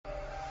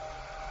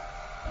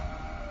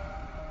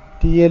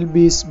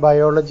TLB'S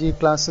biology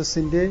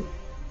ക്ലാസ്സസിൻ്റെ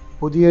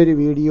പുതിയൊരു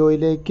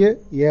വീഡിയോയിലേക്ക്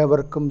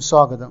ഏവർക്കും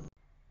സ്വാഗതം.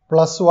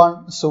 +1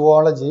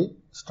 zoology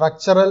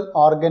structural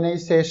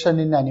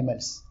organisation in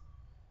animals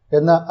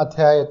എന്ന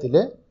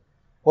അധ്യായത്തിലെ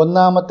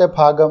ഒന്നാമത്തെ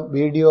ഭാഗം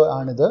വീഡിയോ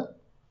ആണിത്.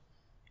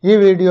 ഈ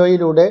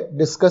വീഡിയോയിലൂടെ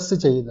ഡിസ്കസ്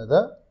ചെയ്യുന്നത്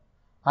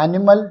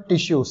അനിമൽ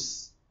ടിഷ്യൂസ്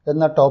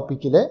എന്ന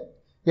ടോപ്പിക്കിലെ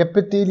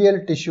എപ്പിത്തീലിയൽ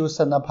ടിഷ്യൂസ്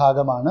എന്ന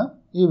ഭാഗമാണ്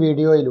ഈ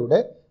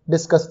വീഡിയോയിലൂടെ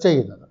ഡിസ്കസ്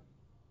ചെയ്യുന്നത്.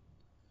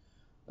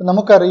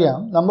 നമുക്കറിയാം,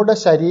 നമ്മുടെ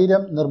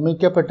ശരീരം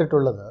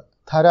നിർമ്മിക്കപ്പെട്ടിട്ടുള്ളത്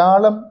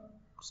ധാരാളം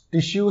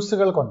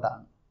ടിഷ്യൂസുകൾ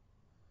കൊണ്ടാണ്.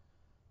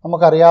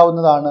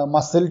 നമുക്കറിയാവുന്നതാണ്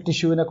മസിൽ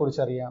ടിഷ്യൂവിനെ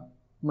കുറിച്ചറിയാം.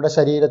 നമ്മുടെ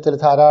ശരീരത്തിൽ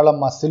ധാരാളം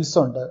മസിൽസ്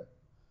ഉണ്ട്.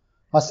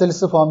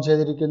 മസിൽസ് ഫോം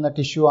ചെയ്തിരിക്കുന്ന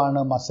ടിഷ്യൂ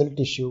ആണ് മസിൽ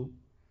ടിഷ്യൂ.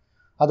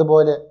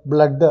 അതുപോലെ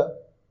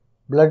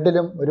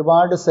ബ്ലഡിലും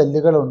ഒരുപാട്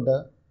സെല്ലുകളുണ്ട്.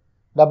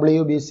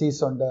 WBCs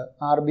ഉണ്ട്,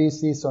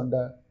 RBCs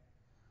ഉണ്ട്,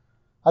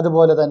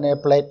 അതുപോലെ തന്നെ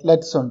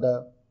പ്ലേറ്റ്ലെറ്റ്സ് ഉണ്ട്.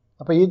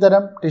 അപ്പോൾ ഈ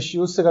തരം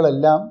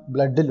ടിഷ്യൂസുകളെല്ലാം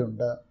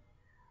ബ്ലഡിലുണ്ട്.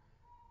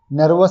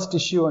 നെർവസ്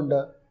ടിഷ്യൂ ഉണ്ട്.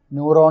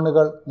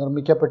 ന്യൂറോണുകൾ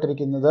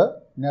നിർമ്മിക്കപ്പെട്ടിരിക്കുന്നത്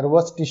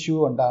നെർവസ് ടിഷ്യൂ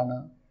കൊണ്ടാണ്.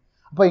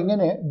 അപ്പോൾ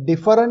ഇങ്ങനെ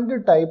ഡിഫറൻറ്റ്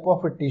ടൈപ്പ്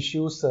ഓഫ്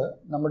ടിഷ്യൂസ്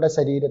നമ്മുടെ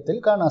ശരീരത്തിൽ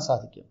കാണാൻ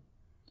സാധിക്കും.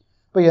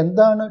 അപ്പോൾ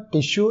എന്താണ്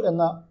ടിഷ്യൂ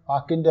എന്ന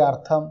വാക്കിൻ്റെ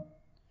അർത്ഥം?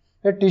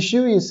 A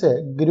tissue is A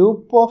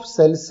group of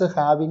cells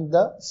having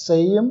the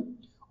same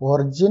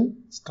origin,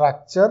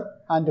 structure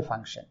and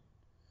function.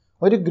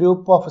 ഒരു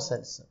group of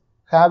cells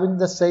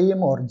having the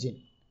same origin,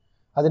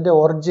 അതിൻ്റെ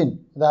ഒറിജിൻ,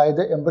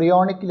 അതായത്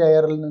എംബ്രിയോണിക്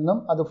ലെയറിൽ നിന്നും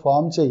അത്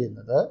ഫോം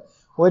ചെയ്യുന്നത്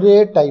ഒരേ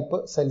ടൈപ്പ്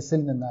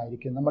സെൽസിൽ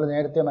നിന്നായിരിക്കും. നമ്മൾ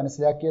നേരത്തെ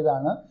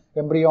മനസ്സിലാക്കിയതാണ്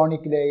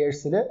embryonic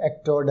ലെയേഴ്സിൽ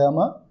ectoderm,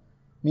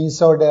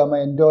 mesoderm,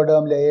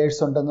 endoderm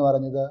layers ഉണ്ടെന്ന്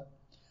പറഞ്ഞത്.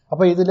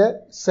 അപ്പോൾ ഇതിൽ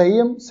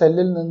സെയിം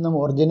സെല്ലിൽ നിന്നും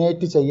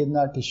ഒറിജിനേറ്റ്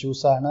ചെയ്യുന്ന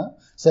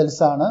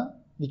സെൽസാണ്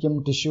ഇരിക്കും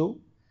ടിഷ്യൂ.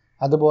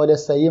 അതുപോലെ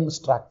സെയിം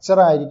സ്ട്രക്ചർ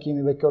ആയിരിക്കും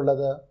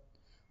ഇവയ്ക്കുള്ളത്,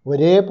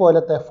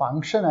 ഒരേപോലത്തെ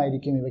ഫങ്ഷൻ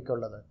ആയിരിക്കും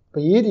ഇവയ്ക്കുള്ളത്.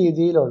 അപ്പോൾ ഈ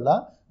രീതിയിലുള്ള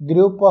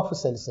group of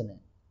സെൽസിനെ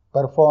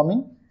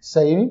performing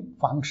same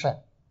function,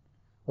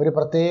 ഒരു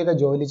പ്രത്യേക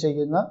ജോലി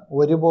ചെയ്യുന്ന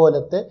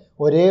ഒരുപോലത്തെ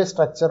ഒരേ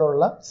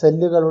സ്ട്രക്ചറുള്ള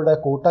സെല്ലുകളുടെ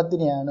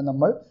കൂട്ടത്തിനെയാണ്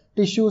നമ്മൾ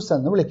ടിഷ്യൂസ്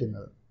എന്ന്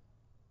വിളിക്കുന്നത്.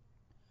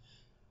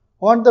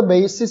 On the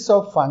basis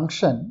of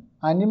function,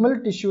 animal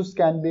tissues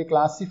can be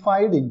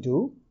classified in to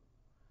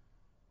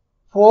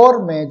 4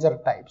 major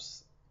types.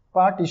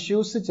 അപ്പോൾ ആ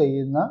ടിഷ്യൂസ്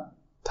ചെയ്യുന്ന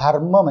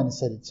ധർമ്മം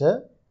അനുസരിച്ച്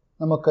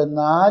നമുക്ക്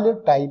 4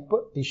 ടൈപ്പ്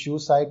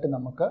ടിഷ്യൂസായിട്ട്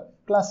നമുക്ക്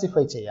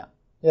ക്ലാസിഫൈ ചെയ്യാം.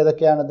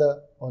 ഏതൊക്കെയാണത്?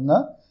 ഒന്ന്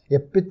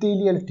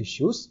epithelial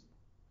tissues,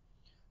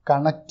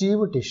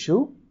 connective tissue,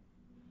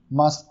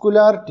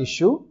 muscular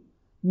tissue,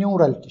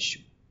 neural tissue.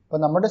 അപ്പോൾ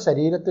നമ്മുടെ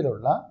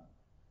ശരീരത്തിലുള്ള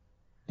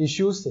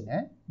ടിഷ്യൂസിനെ,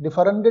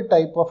 ഡിഫറൻറ്റ്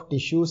ടൈപ്പ് ഓഫ്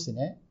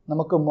ടിഷ്യൂസിനെ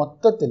നമുക്ക്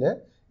മൊത്തത്തിൽ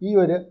ഈ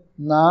ഒരു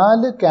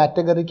 4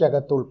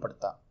 കാറ്റഗറിക്കകത്ത്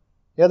ഉൾപ്പെടുത്താം.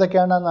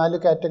 ഏതൊക്കെയാണ് ആ 4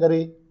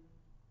 category?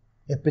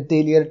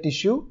 Epithelial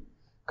tissue,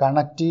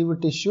 connective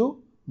tissue,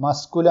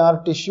 muscular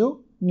tissue,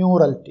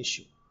 neural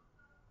tissue.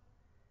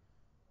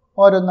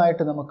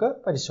 ഓരോന്നായിട്ട് നമുക്ക്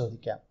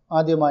പരിശോധിക്കാം.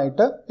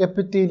 ആദ്യമായിട്ട്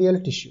epithelial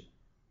tissue.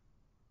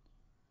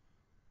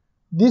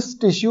 This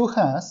tissue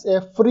has a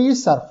free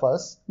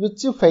surface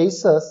which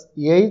faces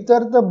either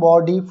the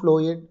body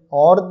fluid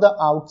or the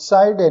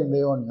outside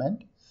environment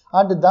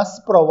and thus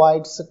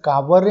provides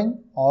covering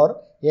or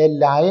a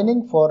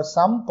lining for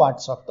some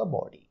parts of the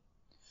body.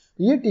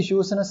 ഈ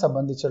ടിഷ്യൂസിനെ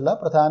സംബന്ധിച്ചുള്ള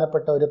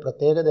പ്രധാനപ്പെട്ട ഒരു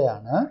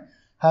പ്രത്യേകതയാണ്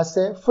has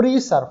A free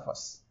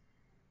surface.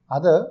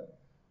 അത്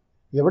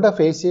എവിടെ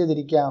face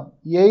ചെയ്തിരിക്കാം?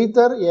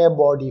 Either A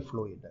body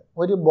fluid,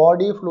 ഒരു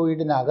body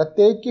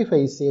ഫ്ലൂയിഡിനകത്തേക്ക്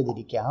face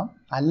ചെയ്തിരിക്കാം,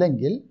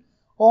 അല്ലെങ്കിൽ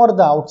or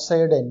the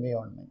outside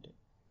environment.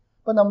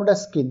 ഇപ്പോൾ നമ്മുടെ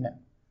സ്കിന്ന്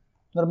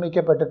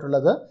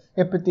നിർമ്മിക്കപ്പെട്ടിട്ടുള്ളത്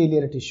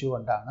എപ്പിത്തീലിയൽ ടിഷ്യൂ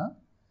കൊണ്ടാണ്.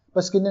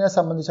 ഇപ്പോൾ സ്കിന്നിനെ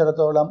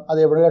സംബന്ധിച്ചിടത്തോളം അത്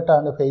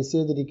എവിടെയായിട്ടാണ് ഫേസ്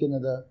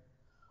ചെയ്തിരിക്കുന്നത്?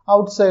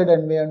 ഔട്ട്സൈഡ്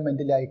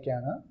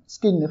എൻവയോൺമെൻറ്റിലേക്കാണ്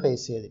സ്കിന്ന്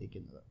ഫേസ്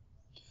ചെയ്തിരിക്കുന്നത്.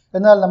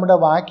 എന്നാൽ നമ്മുടെ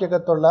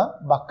വായ്ക്കകത്തുള്ള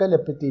ബക്കൽ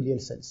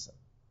എപ്പിത്തീലിയൽ സെൽസ്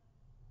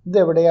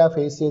ഇതെവിടെയാണ്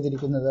ഫേസ്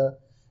ചെയ്തിരിക്കുന്നത്?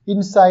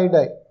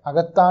 ഇൻസൈഡ്,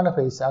 അകത്താണ്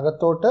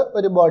അകത്തോട്ട്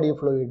ഒരു ബോഡി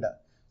ഫ്ലൂയിഡ്,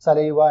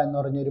 സലൈവ എന്ന്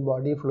പറഞ്ഞൊരു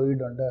ബോഡി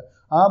ഫ്ലൂയിഡ് ഉണ്ട്.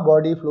 ആ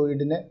ബോഡി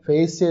ഫ്ലൂയിഡിനെ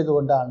ഫേസ്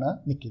ചെയ്തുകൊണ്ടാണ്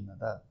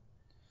നിൽക്കുന്നത്.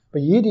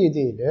 അപ്പോൾ ഈ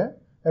രീതിയിൽ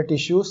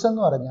ടിഷ്യൂസ്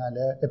എന്ന് പറഞ്ഞാൽ,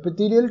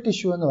 എപ്പിത്തീലിയൽ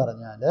ടിഷ്യൂ എന്ന്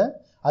പറഞ്ഞാൽ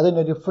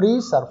അതിനൊരു ഫ്രീ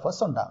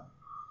സർഫസ് ഉണ്ടാകും.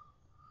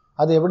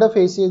 അത് എവിടെ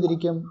ഫേസ്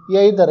ചെയ്തിരിക്കും?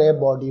 എയ്തർ എ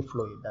ബോഡി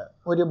ഫ്ലൂയിഡ്,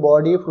 ഒരു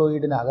ബോഡി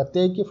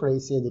ഫ്ലൂയിഡിനകത്തേക്ക്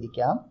ഫേസ്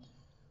ചെയ്തിരിക്കാം,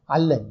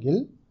 അല്ലെങ്കിൽ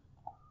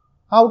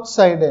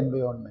ഔട്ട്സൈഡ്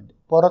എൻവയോൺമെൻറ്റ്,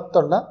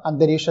 പുറത്തുള്ള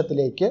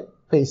അന്തരീക്ഷത്തിലേക്ക്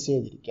face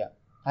ചെയ്തിരിക്കാം.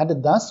 And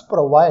thus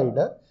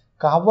provide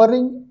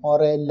covering or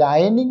A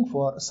lining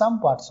for some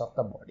parts of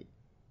the body.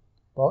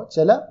 അപ്പോൾ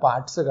ചില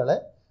പാർട്സുകളെ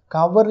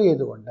കവർ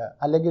ചെയ്തുകൊണ്ട്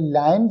അല്ലെങ്കിൽ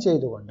ലൈൻ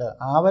ചെയ്തുകൊണ്ട്,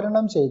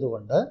 ആവരണം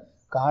ചെയ്തുകൊണ്ട്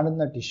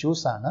കാണുന്ന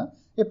ടിഷ്യൂസാണ്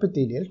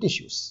എപ്പിത്തീലിയൽ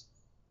ടിഷ്യൂസ്.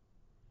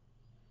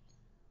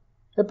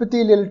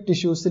 എപ്പിത്തീലിയൽ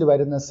ടിഷ്യൂസിൽ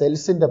വരുന്ന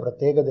സെൽസിൻ്റെ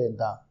പ്രത്യേകത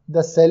എന്താ?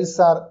 The cells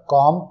are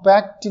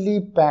കോമ്പാക്റ്റ്ലി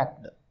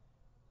packed.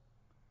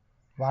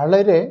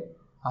 വളരെ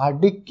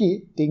അടുക്കി,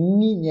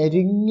 തിങ്ങി,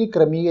 ഞെരുങ്ങി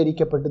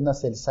ക്രമീകരിക്കപ്പെടുന്ന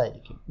സെൽസ്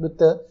ആയിരിക്കും,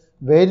 with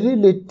very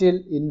little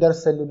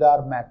intercellular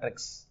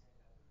matrix.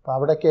 അപ്പോൾ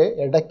അവിടേക്ക്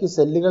ഇടയ്ക്ക്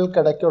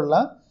സെല്ലുകൾക്കിടയ്ക്കുള്ള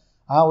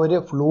ആ ഒരു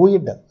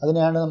ഫ്ലൂയിഡ്,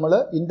 അതിനെയാണ് നമ്മൾ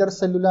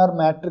ഇന്റർസെല്ലുലാർ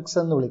മാട്രിക്സ്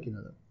എന്ന്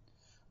വിളിക്കുന്നത്.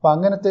 അപ്പോൾ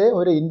അങ്ങനത്തെ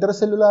ഒരു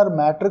ഇൻ്റർസെല്ലുലാർ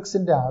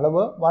മാട്രിക്സിൻ്റെ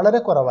അളവ് വളരെ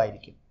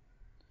കുറവായിരിക്കും.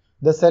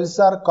 ദ സെൽസ്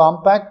ആർ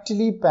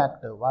കോമ്പാക്റ്റ്ലി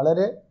പാക്ഡ്,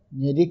 വളരെ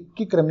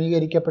ഞെരുക്കി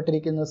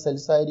ക്രമീകരിക്കപ്പെട്ടിരിക്കുന്ന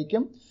സെൽസ്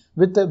ആയിരിക്കും.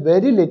 With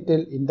very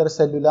little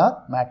intercellular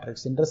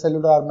matrix,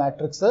 intercellular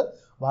matrix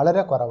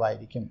വളരെ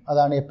കുറവായിരിക്കും.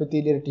 അതാണ്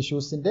എപ്പിത്തീലിയൽ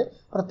ടിഷ്യൂസിൻ്റെ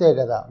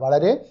പ്രത്യേകത.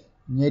 വളരെ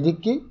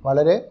ഞെരുക്കി,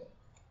 വളരെ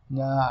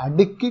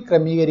അടുക്കി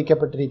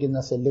ക്രമീകരിക്കപ്പെട്ടിരിക്കുന്ന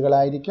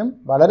സെല്ലുകളായിരിക്കും.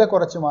 വളരെ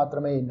കുറച്ച്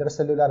മാത്രമേ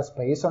ഇൻ്റർസെല്ലുലാർ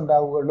സ്പേസ്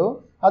ഉണ്ടാവുകയുള്ളൂ.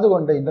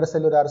 അതുകൊണ്ട്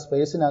ഇൻ്റർസെല്ലുലാർ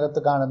സ്പേസിനകത്ത്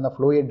കാണുന്ന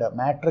ഫ്ലൂയിഡ്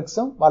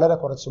മാട്രിക്സും വളരെ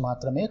കുറച്ച്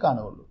മാത്രമേ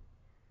കാണുകയുള്ളൂ.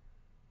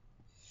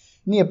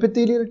 ഇനി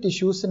എപ്പിത്തീലിയൽ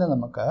ടിഷ്യൂസിന്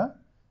നമുക്ക്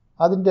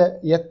അതിൻ്റെ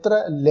എത്ര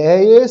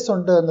ലേയേഴ്സ്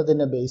ഉണ്ട്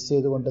എന്നതിനെ ബേസ്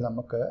ചെയ്തുകൊണ്ട്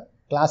നമുക്ക്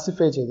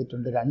ക്ലാസിഫൈ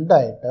ചെയ്തിട്ടുണ്ട്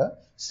രണ്ടായിട്ട്: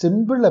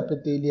 സിമ്പിൾ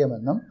എപ്പിത്തീലിയം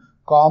എന്നും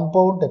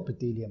കോമ്പൗണ്ട്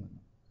എപ്പിത്തീലിയം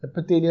എന്നും.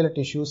 Epithelial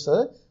tissues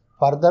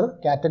further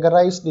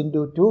categorized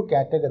into two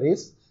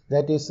categories,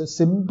 that is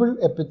simple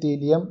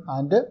epithelium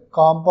and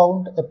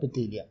compound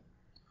epithelium.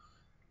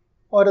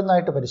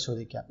 ഓരോന്നായിട്ട്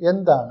പരിശോധിക്കാം.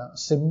 എന്താണ്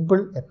simple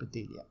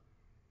epithelium?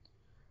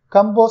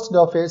 Composed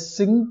of A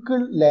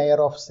single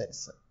layer of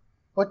cells,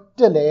 ഒറ്റ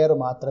ലെയർ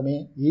മാത്രമേ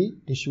ഈ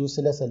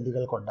ടിഷ്യൂസിലെ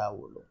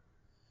സെല്ലുകൾക്കുണ്ടാവുകയുള്ളൂ.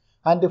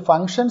 And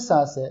functions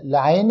as A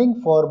lining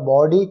four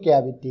body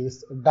cavities,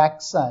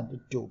 ducts and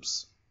tubes.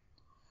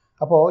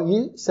 അപ്പോൾ ഈ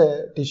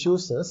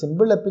tissues,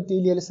 simple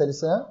epithelial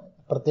cells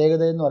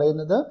പ്രത്യേകത എന്ന്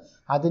പറയുന്നത്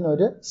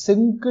അതിനൊരു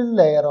സിംഗിൾ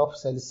ലെയർ ഓഫ്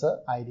സെൽസ്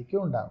ആയിരിക്കും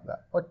ഉണ്ടാവുക,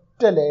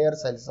 ഒറ്റ ലെയർ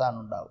സെൽസ് ആണ്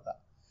ഉണ്ടാവുക.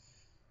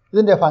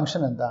 ഇതിൻ്റെ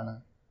ഫങ്ഷൻ എന്താണ്?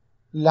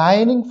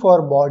 Lining four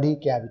body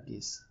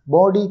cavities,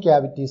 body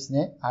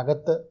ക്യാവിറ്റീസിനെ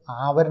അകത്ത്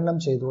ആവരണം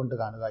ചെയ്തുകൊണ്ട്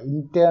കാണുക,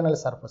 ഇന്റേണൽ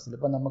സർഫസിൽ.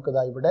 ഇപ്പം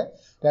നമുക്കിതാ ഇവിടെ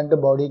രണ്ട്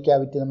ബോഡി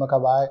ക്യാവിറ്റി, നമുക്ക്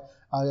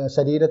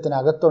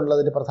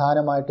ശരീരത്തിനകത്തുള്ളതിൽ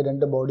പ്രധാനമായിട്ട്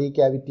രണ്ട് ബോഡി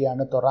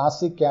ക്യാവിറ്റിയാണ്,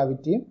 തൊറാസിക്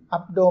ക്യാവിറ്റിയും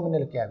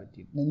അബ്ഡോമിനൽ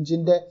ക്യാവിറ്റിയും.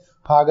 നെഞ്ചിൻ്റെ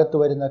ഭാഗത്ത്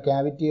വരുന്ന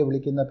ക്യാവിറ്റിയെ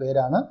വിളിക്കുന്ന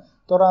പേരാണ്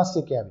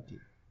തൊറാസിക് ക്യാവിറ്റി.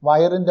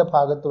 വയറിൻ്റെ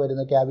ഭാഗത്ത്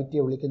വരുന്ന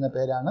ക്യാവിറ്റിയെ വിളിക്കുന്ന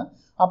പേരാണ്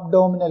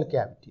അബ്ഡോമിനൽ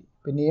ക്യാവിറ്റി.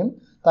 പിന്നെയും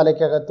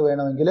തലയ്ക്കകത്ത്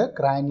വേണമെങ്കിൽ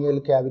ക്രാനിയൽ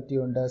ക്യാവിറ്റി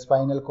ഉണ്ട്,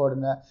 സ്പൈനൽ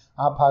കോഡിന്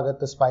ആ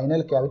ഭാഗത്ത്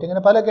സ്പൈനൽ ക്യാവിറ്റി,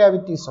 അങ്ങനെ പല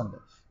ക്യാവിറ്റീസ് ഉണ്ട്.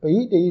 അപ്പോൾ ഈ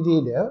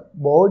രീതിയിൽ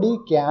ബോഡി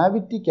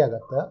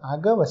ക്യാവിറ്റിക്കകത്ത്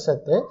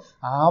അകവശത്തെ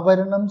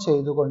ആവരണം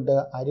ചെയ്തുകൊണ്ട്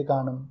ആര്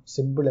കാണും?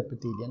 സിമ്പിൾ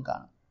എപ്പിത്തീലിയം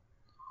കാണും.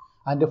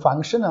 And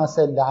function as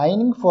A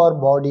lining four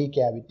body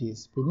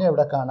cavities. പിന്നെ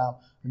എവിടെ കാണാം?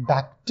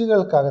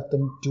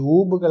 ഡക്റ്റുകൾക്കകത്തും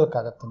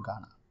ട്യൂബുകൾക്കകത്തും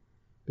കാണാം.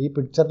 ഈ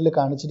പിക്ചറിൽ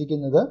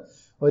കാണിച്ചിരിക്കുന്നത്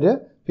ഒരു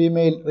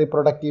ഫീമെയിൽ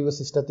റീപ്രൊഡക്റ്റീവ്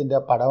സിസ്റ്റത്തിൻ്റെ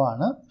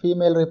പടമാണ്.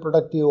 ഫീമെയിൽ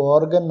റീപ്രൊഡക്റ്റീവ്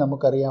ഓർഗൻ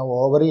നമുക്കറിയാം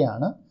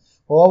ഓവറിയാണ്.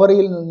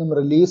 ഓവറിയിൽ നിന്നും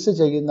റിലീസ്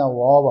ചെയ്യുന്ന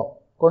ഓവം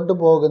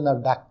കൊണ്ടുപോകുന്ന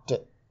ഡക്റ്റ്,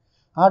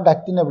 ആ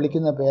ഡക്റ്റിനെ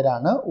വിളിക്കുന്ന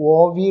പേരാണ്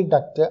ഓവി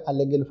ഡക്റ്റ്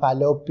അല്ലെങ്കിൽ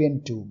ഫലോപ്പിയൻ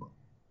ട്യൂബ്.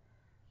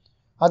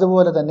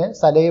 അതുപോലെ തന്നെ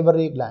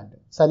സലൈവറി ഗ്ലാൻഡ്,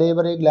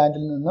 സലൈവറി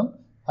ഗ്ലാൻഡിൽ നിന്നും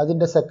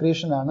അതിൻ്റെ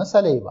സെക്രീഷനാണ്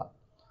സലൈവ.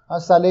 ആ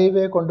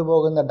സലൈവയെ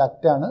കൊണ്ടുപോകുന്ന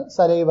ഡക്റ്റാണ്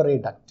സലൈവറി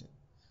ഡക്റ്റ്.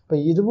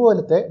 അപ്പോൾ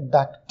ഇതുപോലത്തെ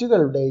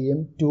ഡക്റ്റുകളുടെയും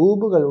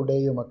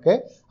ട്യൂബുകളുടെയും ഒക്കെ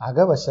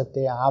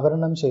അകവശത്തെ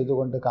ആവരണം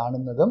ചെയ്തുകൊണ്ട്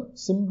കാണുന്നതും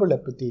സിമ്പിൾ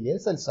എപ്പിത്തീലിയൽ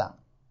സെൽസാണ്.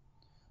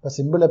 അപ്പോൾ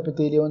സിമ്പിൾ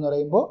എപ്പിത്തീലിയം എന്ന്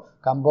പറയുമ്പോൾ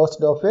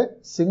composed of A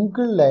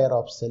single layer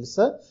of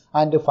cells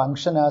and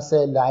function as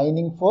A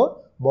lining four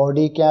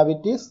body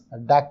cavities,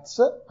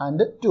 ducts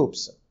and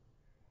tubes.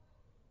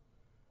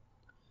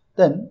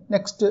 Then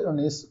next one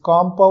is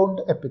compound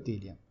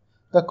epithelium.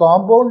 The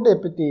compound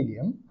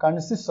epithelium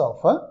consists of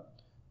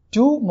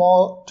two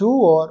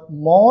or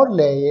more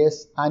layers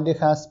and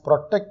has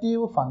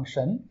protective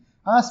function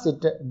as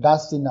it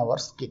does in our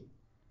skin.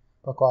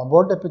 ഇപ്പോൾ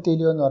compound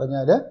epithelium എന്ന്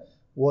പറഞ്ഞാൽ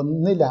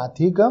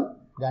ഒന്നിലധികം,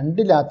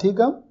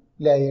 രണ്ടിലധികം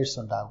layers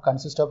ഉണ്ടാകും.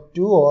 Consist of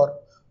 2 or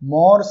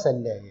more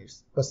cell layers.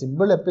 ഇപ്പോൾ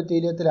simple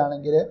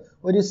എപ്പിത്തീലിയത്തിലാണെങ്കിൽ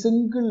ഒരു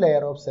single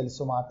layer of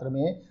cells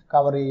മാത്രമേ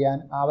cover ചെയ്യാൻ,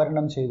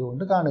 ആവരണം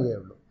ചെയ്തുകൊണ്ട്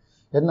കാണുകയുള്ളൂ.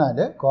 എന്നാൽ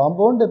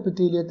കോമ്പൗണ്ട്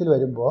എപ്പിത്തീലിയത്തിൽ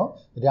വരുമ്പോൾ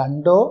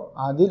 2 or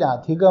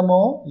അതിലധികമോ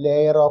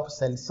ലെയർ ഓഫ്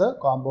സെൽസ്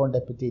കോമ്പൗണ്ട്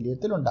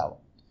എപ്പിത്തീലിയത്തിൽ ഉണ്ടാവും.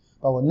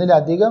 അപ്പോൾ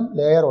ഒന്നിലധികം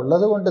ലെയർ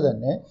ഉള്ളത് കൊണ്ട്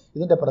തന്നെ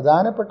ഇതിൻ്റെ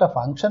പ്രധാനപ്പെട്ട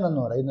ഫങ്ഷൻ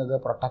എന്ന് പറയുന്നത്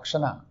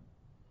പ്രൊട്ടക്ഷനാണ്.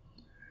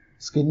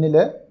 സ്കിൻ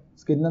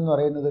എന്ന്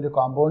പറയുന്നത് ഒരു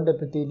കോമ്പൗണ്ട്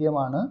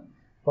എപ്പിത്തീലിയമാണ്.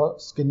 അപ്പോൾ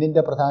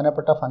സ്കിന്നിൻ്റെ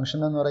പ്രധാനപ്പെട്ട ഫങ്ഷൻ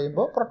എന്ന്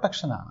പറയുമ്പോൾ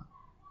പ്രൊട്ടക്ഷനാണ്.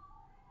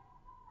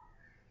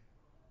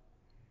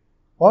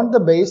 On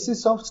the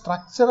basis of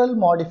structural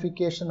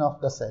modification of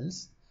the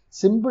cells,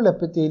 simple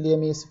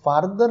epithelium is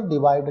further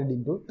divided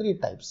into 3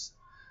 types.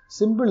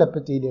 Simple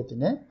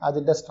എപ്പിത്തീലിയത്തിന്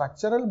അതിൻ്റെ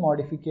സ്ട്രക്ചറൽ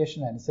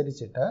മോഡിഫിക്കേഷൻ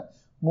അനുസരിച്ചിട്ട്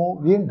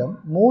വീണ്ടും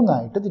 3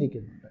 ആയിട്ട്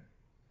തിരിക്കുന്നുണ്ട്.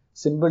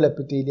 Simple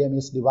epithelium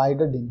is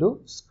divided into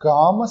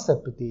squamous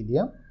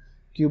epithelium,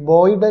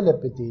 cuboidal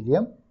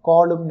epithelium,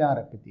 കോളുംനാർ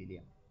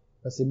epithelium.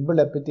 അപ്പോൾ സിമ്പിൾ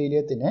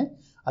എപ്പിത്തീലിയത്തിനെ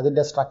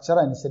അതിൻ്റെ structure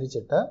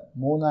അനുസരിച്ചിട്ട്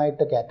 3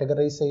 ആയിട്ട്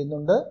categorise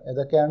ചെയ്യുന്നുണ്ട്.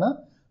 ഏതൊക്കെയാണ്?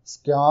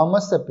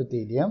 Squamous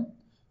epithelium,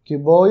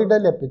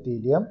 cuboidal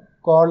epithelium,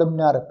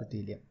 കോളുംനാർ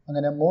epithelium.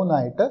 അങ്ങനെ 3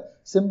 ആയിട്ട്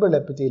സിമ്പിൾ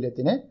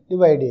എപ്പിത്തീലിയത്തിനെ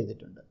ഡിവൈഡ്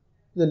ചെയ്തിട്ടുണ്ട്.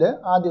 ഇതിൽ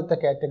ആദ്യത്തെ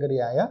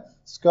കാറ്റഗറിയായ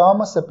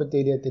സ്ക്വാമസ്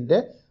എപ്പിത്തീലിയത്തിൻ്റെ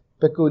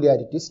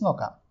പെക്യൂലിയാരിറ്റീസ്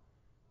നോക്കാം.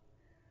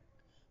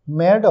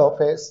 Made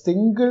of A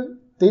single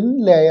thin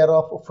layer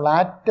of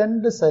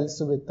flattened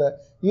cells with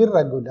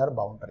irregular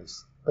boundaries.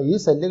 അപ്പോൾ ഈ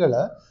സെല്ലുകൾ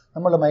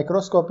നമ്മൾ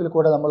മൈക്രോസ്കോപ്പിൽ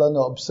കൂടെ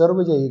നമ്മളൊന്ന്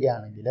ഒബ്സർവ്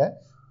ചെയ്യുകയാണെങ്കിൽ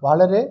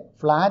വളരെ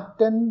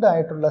ഫ്ലാറ്റൻഡ്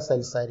ആയിട്ടുള്ള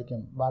സെൽസ് ആയിരിക്കും,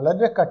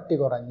 വളരെ കട്ടി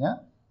കുറഞ്ഞ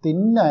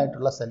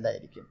തിന്നായിട്ടുള്ള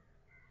സെല്ലായിരിക്കും.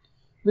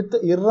 വിത്ത്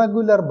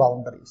ഇറഗുലർ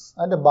ബൗണ്ടറീസ്.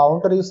 അതിൻ്റെ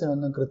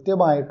ബൗണ്ടറീസിനൊന്നും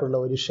കൃത്യമായിട്ടുള്ള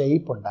ഒരു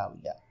ഷേപ്പ്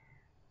ഉണ്ടാവില്ല.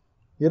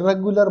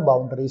 ഇറഗുലർ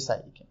ബൗണ്ടറീസ്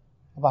ആയിരിക്കും.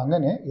 അപ്പം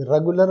അങ്ങനെ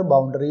ഇറഗുലർ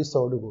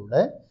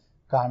ബൗണ്ടറീസോടുകൂടെ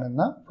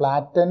കാണുന്ന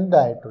ഫ്ലാറ്റൻഡ്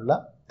ആയിട്ടുള്ള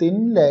തിൻ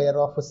ലെയർ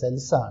ഓഫ്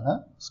സെൽസ് ആണ്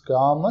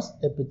squamous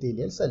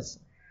epithelial cells.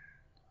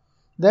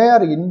 They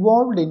are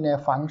involved in a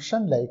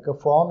function like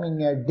forming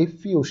a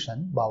diffusion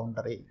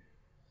boundary.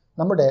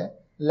 നമ്മുടെ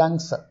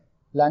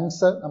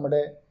ലങ്സ്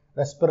നമ്മുടെ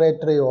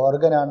റെസ്പിറേറ്ററി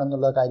ഓർഗൻ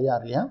ആണെന്നുള്ള കാര്യം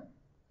അറിയാം.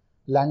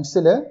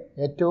 ലങ്സിൽ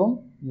ഏറ്റവും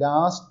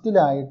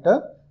ലാസ്റ്റിലായിട്ട്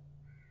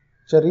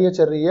ചെറിയ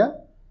ചെറിയ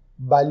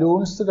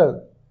ബലൂൺസുകൾ,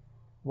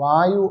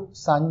 വായു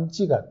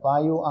സഞ്ചികൾ,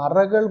 വായു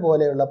അറകൾ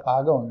പോലെയുള്ള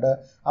ഭാഗമുണ്ട്.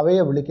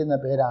 അവയെ വിളിക്കുന്ന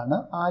പേരാണ്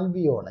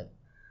ആൽവിയോളൈ.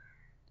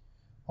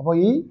 അപ്പോൾ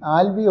ഈ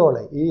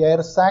ആൽവിയോളൈ, ഈ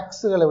എയർ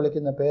സാക്സുകളെ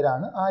വിളിക്കുന്ന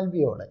പേരാണ്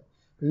ആൽവിയോളൈ.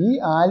 ഈ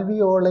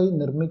ആൽവിയോളൈ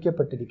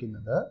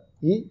നിർമ്മിക്കപ്പെട്ടിരിക്കുന്നത്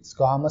ഈ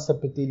സ്ക്വാമസ്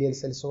എപ്പിത്തീലിയൽ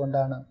സെൽസ്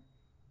കൊണ്ടാണ്.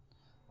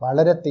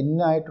 വളരെ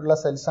തിന്നായിട്ടുള്ള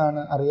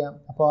സെൽസാണ്, അറിയാം.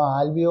 അപ്പോൾ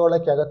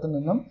ആൽവിയോളയ്ക്കകത്തു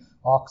നിന്നും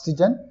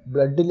ഓക്സിജൻ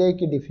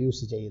ബ്ലഡിലേക്ക്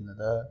ഡിഫ്യൂസ്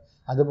ചെയ്യുന്നത്,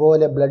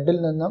 അതുപോലെ ബ്ലഡിൽ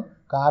നിന്നും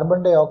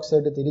കാർബൺ ഡൈ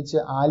ഓക്സൈഡ് തിരിച്ച്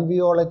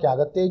ആൽവിയോളയ്ക്ക്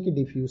അകത്തേക്ക്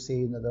ഡിഫ്യൂസ്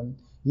ചെയ്യുന്നതും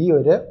ഈ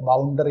ഒരു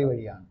ബൗണ്ടറി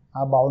വഴിയാണ്.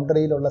 ആ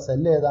ബൗണ്ടറിയിലുള്ള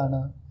സെല്ല്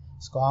ഏതാണ്?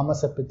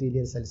 സ്ക്വാമസ്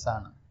എപ്പിത്തീലിയൽ സെൽസ്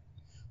ആണ്.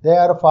 They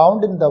are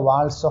found in the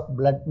walls of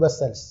blood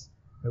vessels.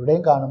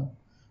 എവിടെയും കാണും,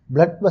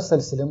 ബ്ലഡ്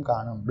വെസൽസിലും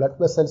കാണും. ബ്ലഡ്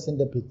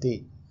വെസൽസിൻ്റെ ഭിത്തി,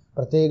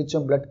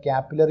 പ്രത്യേകിച്ചും ബ്ലഡ്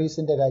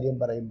കാപ്പിലറീസിൻ്റെ കാര്യം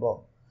പറയുമ്പോൾ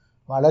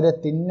വളരെ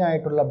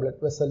തിന്നായിട്ടുള്ള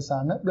ബ്ലഡ് വെസൽസ്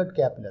ആണ് ബ്ലഡ്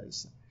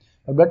കാപ്പിലറീസ്.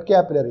 ബ്ലഡ്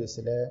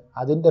കാപ്പിലറീസിൽ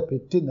അതിൻ്റെ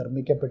ഭിത്തി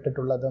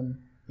നിർമ്മിക്കപ്പെട്ടിട്ടുള്ളതും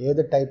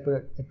ഏത് ടൈപ്പ്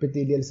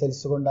എപ്പിത്തീലിയൽ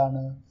സെൽസ്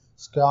കൊണ്ടാണ്?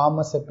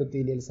 സ്ക്വാമസ്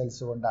എപ്പിത്തീലിയൽ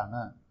സെൽസ്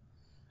കൊണ്ടാണ്.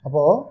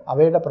 അപ്പോൾ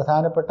അവയുടെ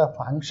പ്രധാനപ്പെട്ട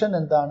ഫങ്ഷൻ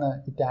എന്താണ്?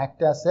 It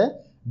act as A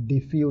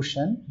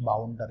diffusion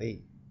boundary.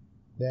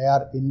 They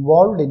are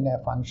involved in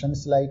functions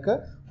like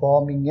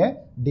forming a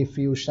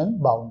diffusion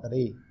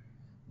boundary.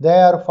 They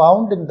are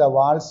found in the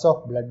walls of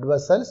blood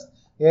vessels,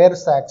 air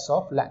sacs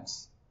of lungs.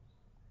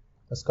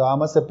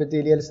 Squamous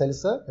epithelial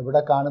cells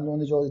എവിടെ കാണുന്നു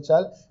എന്ന്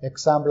ചോദിച്ചാൽ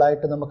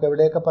എക്സാമ്പിളായിട്ട് നമുക്ക്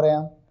എവിടെയൊക്കെ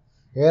പറയാം?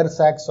 Air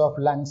സാക്സ്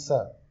of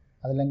lungs,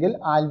 അല്ലെങ്കിൽ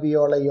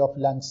alveoli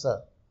of lungs,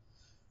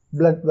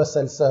 blood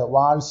vessels,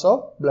 walls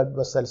of blood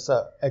vessels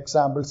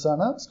examples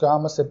ആണ്.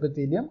 Squamous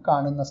epithelium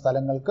കാണുന്ന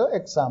സ്ഥലങ്ങൾക്ക്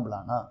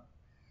എക്സാമ്പിളാണ്.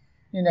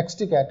 ഈ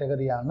നെക്സ്റ്റ്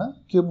കാറ്റഗറിയാണ്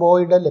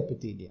ക്യൂബോയിഡൽ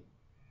എപ്പിത്തീലിയം.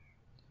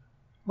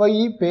 അപ്പോൾ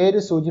ഈ പേര്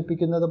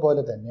സൂചിപ്പിക്കുന്നത്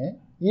പോലെ തന്നെ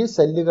ഈ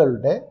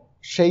സെല്ലുകളുടെ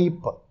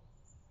ഷേപ്പ്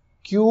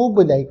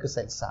ക്യൂബ് ലൈക്ക്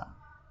സെൽസാണ്.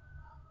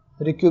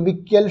 ഒരു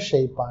ക്യൂബിക്കൽ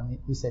ഷേപ്പാണ്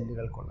ഈ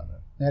സെല്ലുകൾക്കുള്ളത്.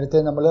 നേരത്തെ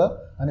നമ്മൾ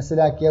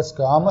മനസ്സിലാക്കിയ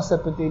സ്ക്വാമസ്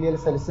എപ്പിത്തീലിയൽ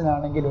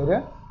സെൽസിനാണെങ്കിൽ ഒരു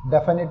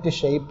ഡെഫിനിറ്റ്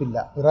ഷേപ്പ് ഇല്ല,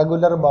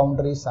 ഇറഗുലർ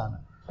ബൗണ്ടറീസ് ആണ്.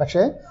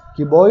 പക്ഷേ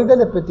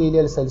ക്യൂബോയിഡൽ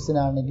എപ്പിത്തീലിയൽ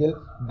സെൽസിനാണെങ്കിൽ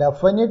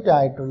ഡെഫിനിറ്റ്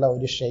ആയിട്ടുള്ള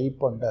ഒരു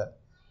ഷേപ്പ് ഉണ്ട്,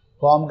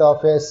 formed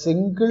of A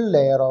single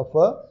layer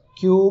of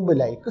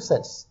cube-like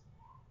cells.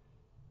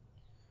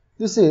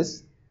 This is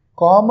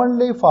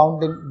commonly found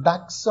in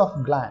ducts of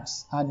glands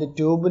and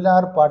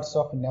tubular parts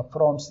of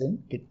nephrons in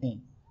kidney.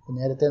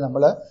 നേരത്തെ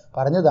നമ്മൾ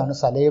പറഞ്ഞതാണ്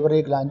salivary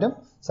ഗ്ലാൻഡും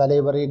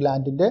salivary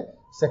ഗ്ലാൻഡിൻ്റെ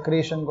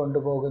secretion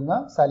കൊണ്ടുപോകുന്ന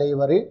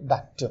salivary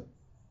ഡക്റ്റും.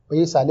 അപ്പോൾ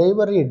ഈ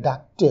salivary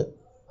duct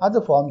അത്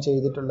ഫോം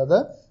ചെയ്തിട്ടുള്ളത്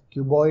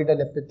cuboidal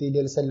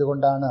epithelial cell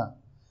കൊണ്ടാണ്.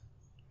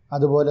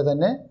 അതുപോലെ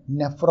തന്നെ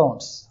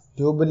nephrons,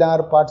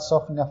 tubular parts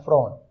of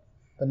nephron.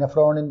 ഇപ്പം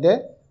നെഫ്രോണിൻ്റെ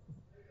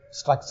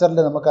സ്ട്രക്ചറിൽ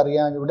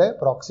നമുക്കറിയാം, ഇവിടെ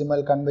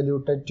proximal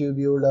convoluted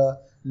ട്യൂബ്യൂള്,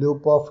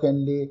 loop of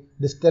Henley,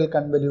 distal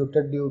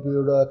convoluted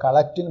ട്യൂബ്യൂള്,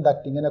 collecting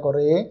duct, ഇങ്ങനെ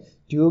കുറേ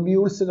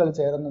ട്യൂബ്യൂൾസുകൾ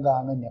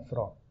ചേർന്നതാണ്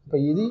നെഫ്രോൺ. അപ്പോൾ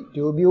ഈ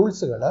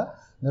ട്യൂബ്യൂൾസുകൾ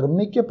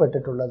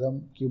നിർമ്മിക്കപ്പെട്ടിട്ടുള്ളതും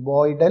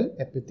ക്യൂബോയിഡൽ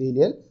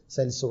എപ്പിത്തീലിയൽ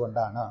സെൽസ്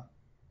കൊണ്ടാണ്.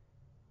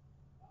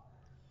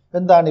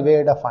 എന്താണ്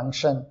ഇവയുടെ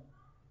ഫങ്ഷൻ?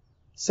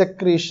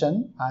 Secretion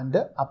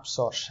and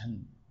absorption.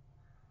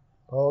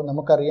 അപ്പോൾ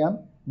നമുക്കറിയാം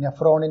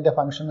നെഫ്രോണിൻ്റെ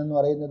ഫങ്ഷൻ എന്ന്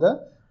പറയുന്നത്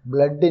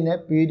ബ്ലഡിനെ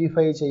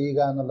പ്യൂരിഫൈ ചെയ്യുക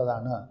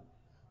എന്നുള്ളതാണ്.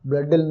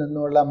 ബ്ലഡിൽ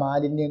നിന്നുള്ള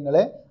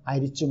മാലിന്യങ്ങളെ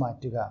അരിച്ചു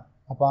മാറ്റുക.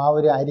 അപ്പോൾ ആ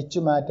ഒരു അരിച്ചു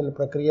മാറ്റൽ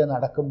പ്രക്രിയ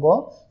നടക്കുമ്പോൾ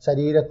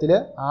ശരീരത്തിൽ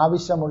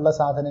ആവശ്യമുള്ള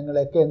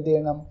സാധനങ്ങളൊക്കെ എന്ത്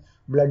ചെയ്യണം?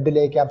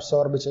 ബ്ലഡിലേക്ക്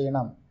അബ്സോർബ്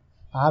ചെയ്യണം.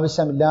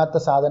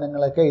 ആവശ്യമില്ലാത്ത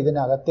സാധനങ്ങളൊക്കെ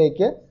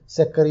ഇതിനകത്തേക്ക്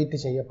സെക്രീറ്റ്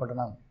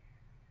ചെയ്യപ്പെടണം.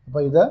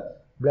 അപ്പോൾ ഇത്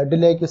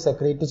ബ്ലഡിലേക്ക്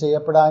സെക്രീറ്റ്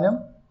ചെയ്യപ്പെടാനും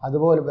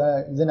അതുപോലെ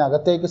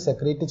ഇതിനകത്തേക്ക്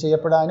സെക്രീറ്റ്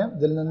ചെയ്യപ്പെടാനും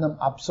ഇതിൽ നിന്നും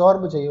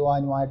അബ്സോർബ്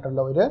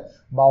ചെയ്യുവാനുമായിട്ടുള്ള ഒരു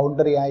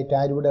ബൗണ്ടറി ആയിട്ട്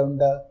ആരിവിടെ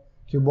ഉണ്ട്?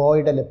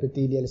 ക്യൂബോയിഡൽ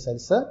എപ്പിത്തീലിയൽ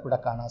സെൽസ് ഇവിടെ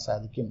കാണാൻ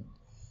സാധിക്കും.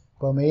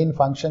 അപ്പോൾ main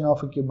function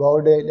of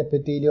cuboidal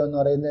epithelium എന്ന്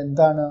പറയുന്നത്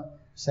എന്താണ്?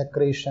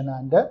 Secretion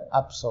and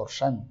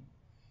absorption.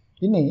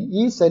 ഇനി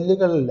ഈ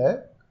സെല്ലുകളിൽ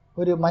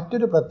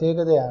മറ്റൊരു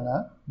പ്രത്യേകതയാണ്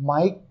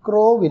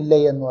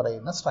മൈക്രോവില്ലൈ എന്ന്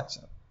പറയുന്ന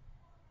സ്ട്രക്ചർ.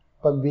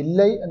 ഇപ്പം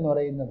വില്ലൈ എന്ന്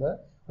പറയുന്നത്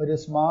ഒരു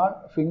small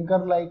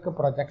finger like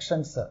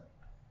projections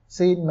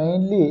seen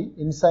mainly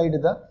inside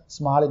the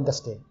small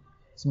intestine.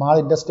 Small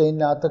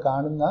ഇൻറ്റസ്റ്റൈനകത്ത്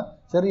കാണുന്ന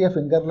ചെറിയ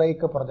ഫിംഗർ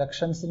ലൈക്ക്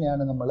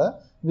പ്രൊജക്ഷൻസിനെയാണ് നമ്മൾ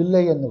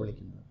വില്ലൈ എന്ന്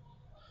വിളിക്കുന്നത്.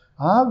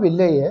 ആ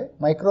വില്ലയെ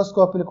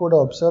മൈക്രോസ്കോപ്പിൽ കൂടെ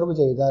ഒബ്സർവ്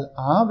ചെയ്താൽ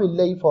ആ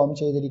വില്ലൈ ഫോം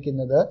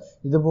ചെയ്തിരിക്കുന്നത്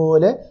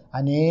ഇതുപോലെ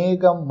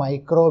അനേകം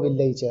മൈക്രോ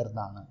വില്ലൈ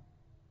ചേർന്നാണ്.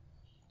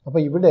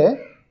 അപ്പോൾ ഇവിടെ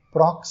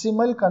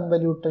പ്രോക്സിമൽ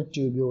കൺവല്യൂട്ടഡ്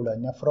ട്യൂബ്യൂള്,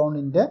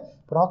 നെഫ്രോണിൻ്റെ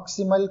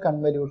പ്രോക്സിമൽ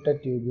കൺവല്യൂട്ടഡ്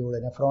ട്യൂബ്യൂള്.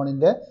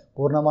 നെഫ്രോണിൻ്റെ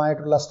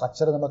പൂർണ്ണമായിട്ടുള്ള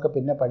സ്ട്രക്ചർ നമുക്ക്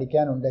പിന്നെ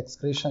പഠിക്കാനുണ്ട്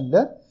എക്സ്ക്രീഷനിൽ.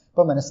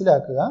 ഇപ്പോൾ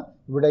മനസ്സിലാക്കുക,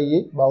 ഇവിടെ ഈ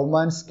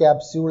ബൗമാൻസ്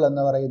ക്യാപ്സ്യൂൾ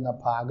എന്ന് പറയുന്ന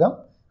ഭാഗം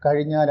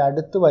കഴിഞ്ഞാൽ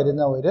അടുത്ത്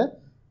വരുന്ന ഒരു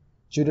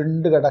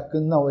ചുരുണ്ട്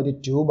കിടക്കുന്ന ഒരു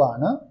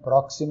ട്യൂബാണ്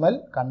പ്രോക്സിമൽ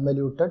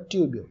കൺവല്യൂട്ടഡ്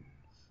ട്യൂബ്യൂൾ.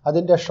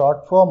 അതിൻ്റെ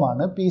ഷോർട്ട്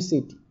ഫോമാണ്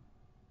PCT.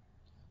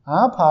 ആ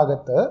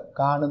ഭാഗത്ത്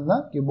കാണുന്ന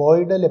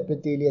ക്യൂബോയിഡൽ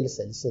എപ്പിത്തീലിയൽ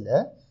സെൽസിൽ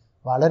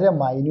വളരെ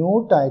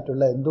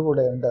മൈന്യൂട്ടായിട്ടുള്ള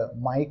എന്തുകൂടെയുണ്ട്,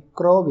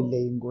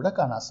 മൈക്രോവില്ലയും കൂടെ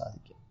കാണാൻ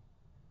സാധിക്കും.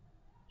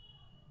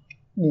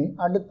 ഇനി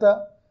അടുത്ത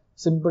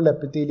സിമ്പിൾ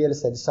എപ്പിത്തീലിയൽ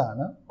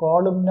സെൽസാണ്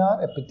കോളുംനാർ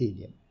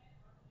എപ്പിത്തീലിയം.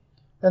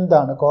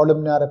 എന്താണ്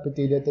കോളുംനാർ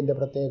എപ്പിത്തീലിയത്തിൻ്റെ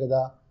പ്രത്യേകത?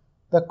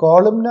 The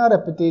columnar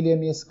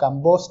epithelium is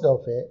composed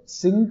of a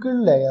single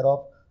layer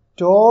of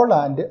tall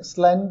and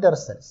slender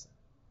cells.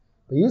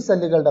 ഈ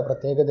സെല്ലുകളുടെ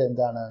പ്രത്യേകത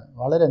എന്താണ്?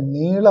 വളരെ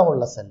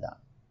നീളമുള്ള സെല്ലാണ്,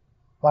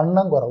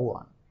 വണ്ണം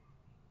കുറവുമാണ്.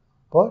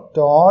 അപ്പോൾ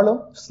ടോളും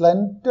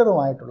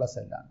സ്ലെൻഡറുമായിട്ടുള്ള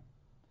സെല്ലാണ്.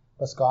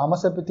 ഇപ്പോൾ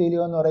സ്ക്വാമസ്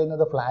എപ്പിത്തീലിയം എന്ന്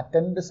പറയുന്നത്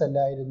ഫ്ലാറ്റൻഡ്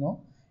സെല്ലായിരുന്നു.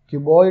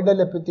 ക്യൂബോയിഡൽ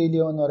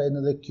എപ്പിത്തീലിയം എന്ന്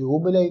പറയുന്നത്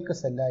ക്യൂബ് ലൈക്ക്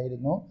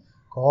സെല്ലായിരുന്നു.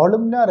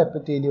 കോളുംനാർ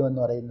എപ്പിത്തീലിയം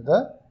എന്ന് പറയുന്നത്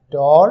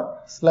toll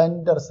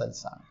slender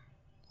സെൽസാണ്.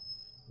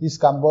 is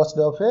composed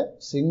of a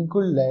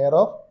single layer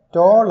of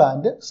tall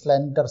and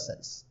slender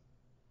cells.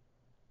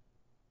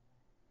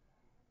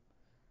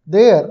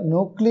 Their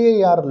nuclei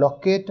are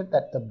located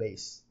at the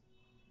base.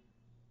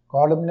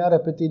 Columnar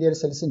epithelial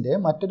cells-ന്റെ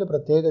മറ്റൊരു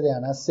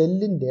പ്രത്യേകതയാണ്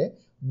സെല്ലിൻ്റെ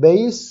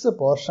ബേസ്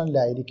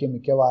പോർഷനിലായിരിക്കും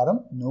മിക്കവാറും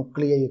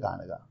ന്യൂക്ലിയൈ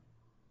കാണുക.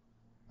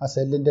 ആ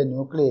സെല്ലിൻ്റെ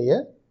ന്യൂക്ലിയൈ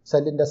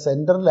സെല്ലിൻ്റെ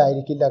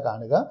സെൻറ്ററിലായിരിക്കില്ല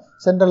കാണുക.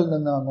 സെൻറ്ററിൽ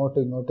നിന്ന്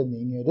അങ്ങോട്ടും ഇങ്ങോട്ടും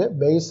നീങ്ങിയൊരു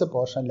ബേസ്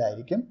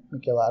പോർഷനിലായിരിക്കും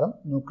മിക്കവാറും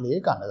ന്യൂക്ലിയൈ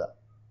കാണുക.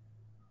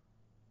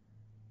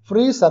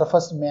 Free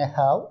surface may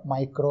have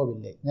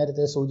മൈക്രോവില്ലൈ.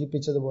 നേരത്തെ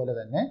സൂചിപ്പിച്ചതുപോലെ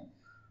തന്നെ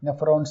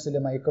നെഫ്രോൺസിൽ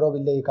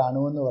മൈക്രോവില്ലൈ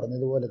കാണുമെന്ന്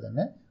പറഞ്ഞതുപോലെ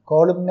തന്നെ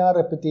കോളുംനാർ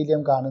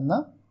എപ്പിത്തീലിയം കാണുന്ന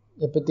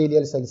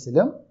എപ്പിത്തീലിയൽ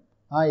സെൽസിലും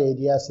ആ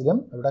ഏരിയാസിലും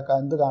ഇവിടെ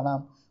എന്ത് കാണാം?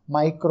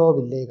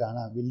 മൈക്രോവില്ലൈ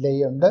കാണാം. വില്ലൈ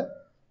ഉണ്ട്,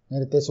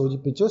 നേരത്തെ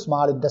സൂചിപ്പിച്ചു.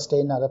 സ്മാൾ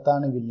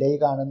ഇൻറ്റസ്റ്റൈനകത്താണ് വില്ലൈ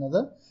കാണുന്നത്.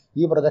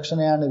 ഈ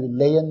പ്രൊജക്ഷനെയാണ്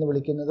വില്ലൈ എന്ന്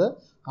വിളിക്കുന്നത്.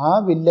 ആ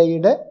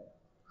വില്ലയുടെ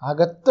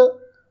അകത്ത്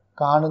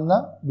കാണുന്ന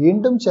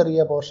വീണ്ടും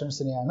ചെറിയ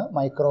പോർഷൻസിനെയാണ്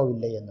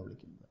മൈക്രോവില്ലൈ എന്ന് വിളിക്കുന്നത്.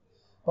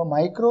 അപ്പോൾ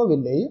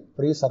മൈക്രോവില്ലൈ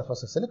ഫ്രീ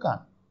സർഫസസിൽ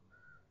കാണും.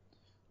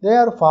 They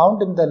are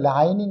found in the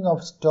lining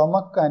of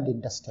stomach and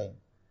intestine.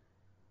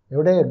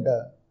 എവിടെയുണ്ട്?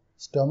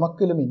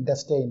 സ്റ്റൊമക്കിലും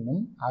ഇൻറ്റസ്റ്റൈനും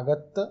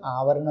അകത്ത്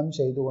ആവരണം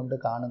ചെയ്തുകൊണ്ട്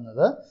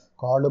കാണുന്നത്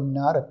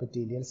കോളുംനാർ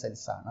എപ്പിത്തീലിയൽ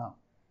സെൽസാണ്.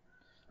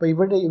 അപ്പോൾ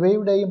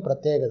ഇവയുടെയും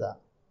പ്രത്യേകത,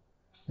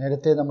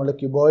 നേരത്തെ നമ്മൾ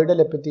ക്യൂബോയിഡൽ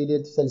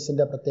എപ്പിത്തീലിയൽ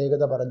സെൽസിൻ്റെ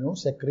പ്രത്യേകത പറഞ്ഞു,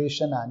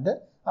 സെക്രീഷൻ ആൻഡ്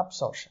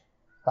അബ്സോർഷൻ.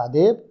 അപ്പം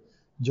അതേ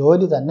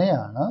ജോലി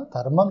തന്നെയാണ്,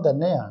 ധർമ്മം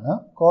തന്നെയാണ്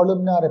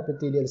കോളുംനാർ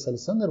എപ്പിത്തീലിയൽ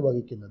സെൽസ്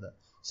നിർവഹിക്കുന്നത്,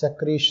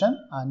 സെക്രീഷൻ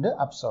ആൻഡ്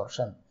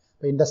അബ്സോർഷൻ.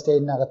 ഇപ്പോൾ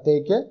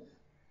ഇൻറ്റസ്റ്റൈനകത്തേക്ക്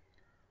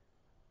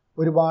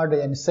ഒരുപാട്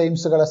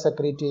എൻസൈംസുകളെ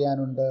സെക്രീറ്റ്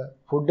ചെയ്യാനുണ്ട്,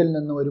 ഫുഡിൽ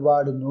നിന്ന്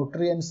ഒരുപാട്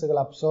ന്യൂട്രിയൻസുകൾ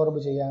അബ്സോർബ്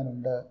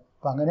ചെയ്യാനുണ്ട്.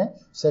 അപ്പം അങ്ങനെ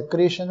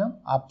സെക്രീഷനും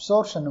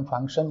അബ്സോർഷനും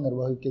ഫങ്ഷൻ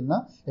നിർവഹിക്കുന്ന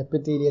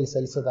എപ്പിത്തീലിയൽ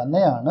സെൽസ്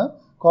തന്നെയാണ്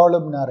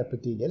കോളുംനാർ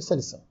എപ്പിത്തീലിയൽ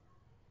സെൽസ്.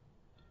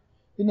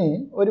 ഇനി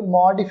ഒരു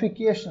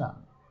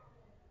മോഡിഫിക്കേഷനാണ്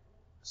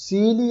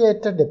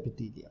സീലിയേറ്റഡ്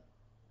എപ്പിത്തീലിയം.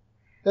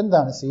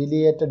 എന്താണ്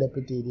ciliated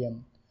epithelium?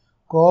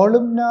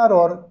 കോളുംനാർ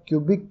or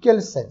cubical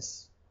cells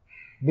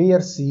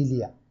beer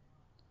cilia.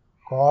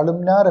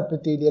 കോളുംനാർ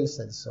epithelial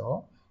Celso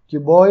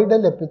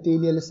cuboidal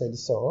epithelial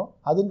Celso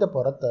അതിൻ്റെ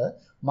പുറത്ത്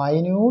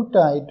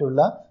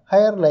മൈന്യൂട്ടായിട്ടുള്ള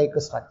ഹെയർ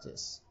ലൈക്ക്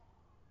സ്ട്രക്ചേഴ്സ്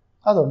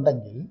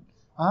അതുണ്ടെങ്കിൽ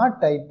ആ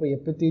ടൈപ്പ്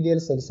എപ്പിത്തീലിയൽ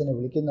സെൽസിനെ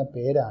വിളിക്കുന്ന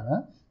പേരാണ്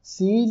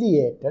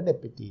സീലിയേറ്റഡ്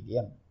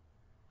എപ്പിത്തീലിയം.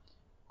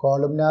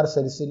 കോളുംനാർ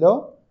സെൽസിലോ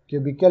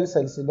ക്യൂബിക്കൽ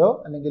സെൽസിലോ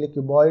അല്ലെങ്കിൽ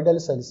ക്യൂബോയിഡൽ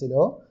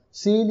സെൽസിലോ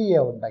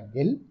സീലിയ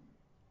ഉണ്ടെങ്കിൽ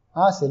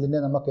ആ സെല്ലിനെ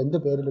നമുക്ക് എന്ത്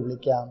പേരിൽ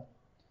വിളിക്കാം?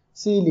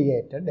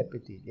 Ciliated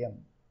epithelium.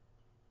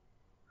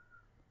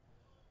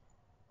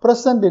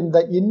 Present in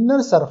the inner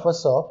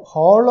surface of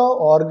hollow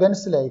organs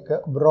like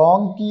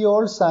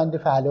bronchioles and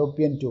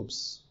fallopian tubes.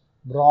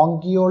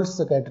 Bronchioles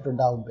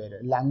കേട്ടിട്ടുണ്ടാവും പേര്.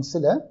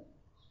 ലങ്സിൽ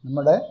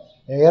നമ്മുടെ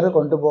എയർ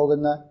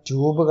കൊണ്ടുപോകുന്ന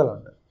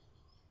ട്യൂബുകളുണ്ട്.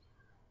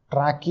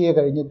 ട്രാക്കിയ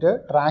കഴിഞ്ഞിട്ട്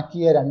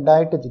ട്രാക്കിയ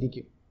രണ്ടായിട്ട്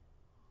തിരിക്കും.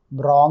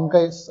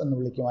 ബ്രോങ്കൈസ് എന്ന്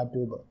വിളിക്കും ആ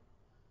ട്യൂബ്.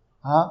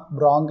 ആ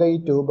bronchi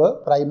tube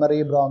primary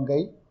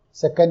bronchi,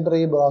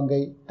 secondary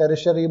bronchi,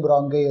 tertiary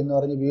bronchi എന്ന്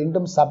പറഞ്ഞ്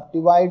വീണ്ടും സബ്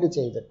ഡിവൈഡ്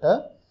ചെയ്തിട്ട്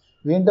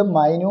വീണ്ടും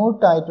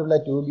മൈന്യൂട്ടായിട്ടുള്ള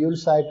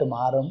ട്യൂബ്യൂൾസ് ആയിട്ട്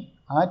മാറും.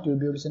 ആ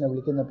ട്യൂബ്യൂൾസിനെ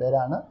വിളിക്കുന്ന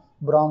പേരാണ്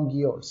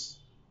ബ്രോങ്കിയോൾസ്.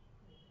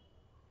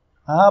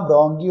 ആ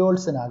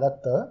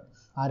ബ്രോങ്കിയോൾസിനകത്ത്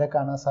ആരെ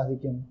കാണാൻ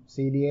സാധിക്കും?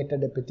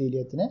 സീലിയേറ്റഡ്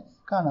എപ്പിത്തീലിയത്തിനെ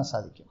കാണാൻ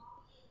സാധിക്കും.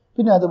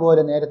 പിന്നെ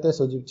അതുപോലെ നേരത്തെ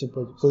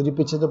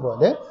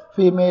സൂചിപ്പിച്ചതുപോലെ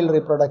ഫീമെയിൽ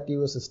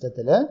റീപ്രൊഡക്റ്റീവ്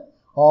സിസ്റ്റത്തിൽ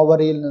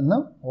ഓവറിയിൽ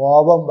നിന്നും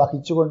ഓവം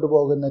വഹിച്ചു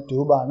കൊണ്ടുപോകുന്ന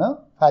ട്യൂബാണ്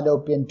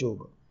ഫാലോപ്പിയൻ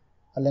ട്യൂബ്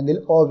അല്ലെങ്കിൽ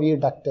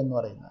ഓവിഡക്റ്റ് എന്ന്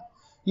പറയുന്നത്.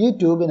 ഈ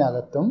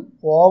ട്യൂബിനകത്തും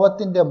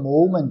ഓവത്തിൻ്റെ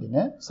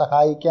മൂവ്മെൻറ്റിന്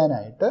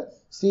സഹായിക്കാനായിട്ട്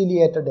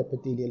സീലിയേറ്റഡ്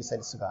എപ്പിത്തീലിയൽ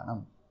സെൽസ് കാണും.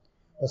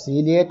 അപ്പോൾ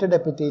സീലിയേറ്റഡ്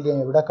എപ്പിത്തീലിയം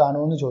എവിടെ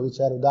കാണുമെന്ന്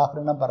ചോദിച്ചാൽ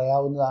ഉദാഹരണം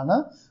പറയാവുന്നതാണ്.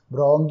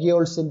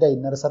 ബ്രോങ്കിയോൾസിൻ്റെ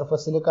ഇന്നർ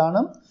സർഫസിൽ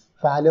കാണും,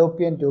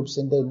 ഫാലോപ്പിയൻ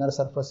ട്യൂബ്സിൻ്റെ ഇന്നർ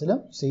സർഫസിലും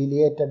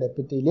സീലിയേറ്റഡ്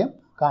എപ്പിത്തീലിയം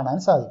കാണാൻ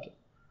സാധിക്കും.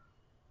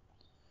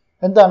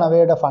 എന്താണ്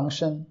അവയുടെ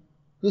function?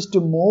 is to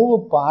move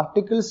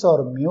particles or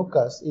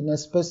mucus in a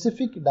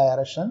specific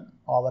direction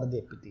over the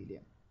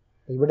epithelium.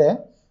 ഇവിടെ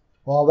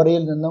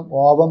ഓവറിയിൽ നിന്നും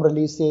ഓവം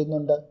റിലീസ്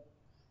ചെയ്യുന്നുണ്ട്.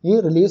 ഈ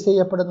റിലീസ്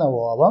ചെയ്യപ്പെടുന്ന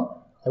ഓവം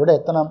എവിടെ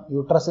എത്തണം?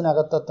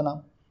 യൂട്രസിനകത്ത് എത്തണം.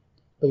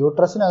 അപ്പോൾ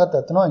യൂട്രസിനകത്ത്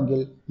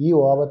എത്തണമെങ്കിൽ ഈ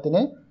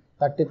ഓവത്തിനെ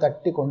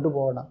തട്ടി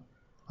കൊണ്ടുപോകണം.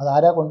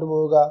 അതാരാ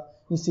കൊണ്ടുപോവുക?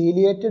 ഈ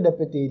സീലിയേറ്റഡ്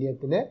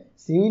എപ്പിത്തീലിയത്തിലെ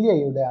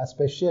സീലിയയുടെ ആ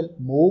സ്പെഷ്യൽ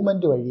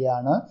മൂവ്മെൻറ്റ്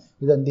വഴിയാണ്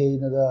ഇതെന്ത്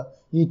ചെയ്യുന്നത്?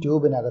 ഈ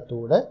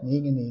ട്യൂബിനകത്തൂടെ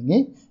നീങ്ങി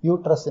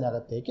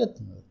യൂട്രസിനകത്തേക്ക്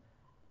എത്തുന്നത്.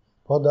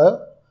 അപ്പോൾ ദ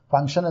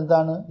ഫങ്ഷൻ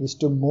എന്താണ്? Is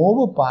to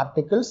move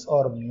particles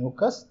or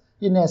mucus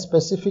in A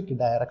specific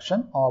direction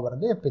over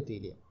the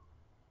epithelium.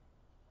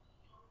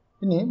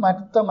 ഇനി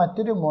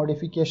മറ്റൊരു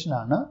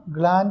മോഡിഫിക്കേഷനാണ്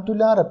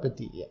ഗ്ലാൻഡുലാർ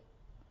എപ്പിത്തീലിയം.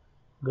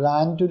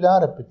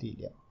 ഗ്ലാൻഡുലാർ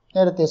എപ്പിത്തീലിയം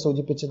നേരത്തെ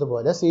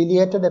സൂചിപ്പിച്ചതുപോലെ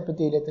സീലിയേറ്റഡ്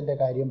എപ്പിത്തീലിയത്തിൻ്റെ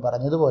കാര്യം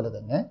പറഞ്ഞതുപോലെ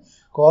തന്നെ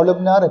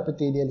കോളുംനാർ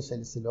എപ്പിത്തീലിയൽ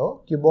സെൽസിലോ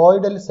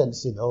ക്യൂബോയിഡൽ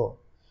സെൽസിലോ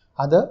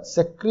അത്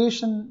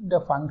സെക്രീഷൻ്റെ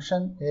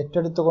ഫങ്ഷൻ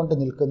ഏറ്റെടുത്തുകൊണ്ട്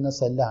നിൽക്കുന്ന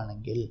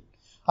സെല്ലാണെങ്കിൽ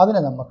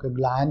അതിനെ നമുക്ക്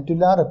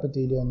ഗ്ലാൻഡുലാർ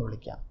എപ്പിത്തീലിയം എന്ന്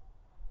വിളിക്കാം.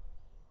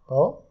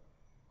 അപ്പോൾ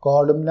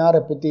കോളുംനാർ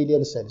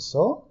epithelial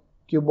Celso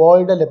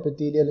cuboidal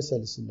epithelial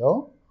സെൽസിലോ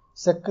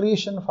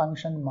secretion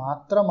function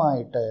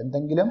മാത്രമായിട്ട്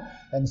എന്തെങ്കിലും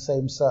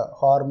എൻസൈംസ്,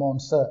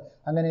 ഹോർമോൺസ്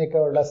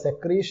അങ്ങനെയൊക്കെയുള്ള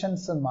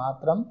സെക്രീഷൻസ്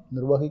മാത്രം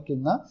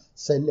നിർവഹിക്കുന്ന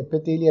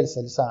എപ്പിത്തീലിയൽ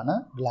സെൽസാണ്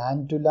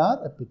ഗ്ലാൻഡുലാർ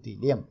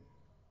എപ്പിത്തീലിയം.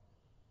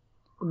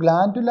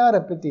 ഗ്ലാൻഡുലാർ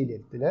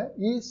എപ്പിത്തീലിയത്തിൽ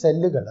ഈ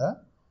സെല്ലുകൾ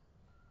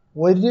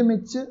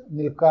ഒരുമിച്ച്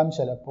നിൽക്കാം,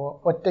 ചിലപ്പോൾ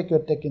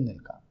ഒറ്റയ്ക്ക്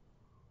നിൽക്കാം.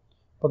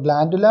 ഇപ്പോൾ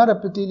ഗ്ലാൻഡുലാർ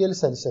എപ്പിത്തീലിയൽ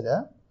സെൽസിൽ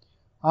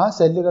ആ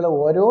സെല്ലുകൾ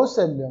ഓരോ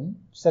സെല്ലും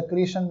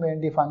സെക്രീഷൻ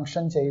വേണ്ടി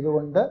ഫങ്ഷൻ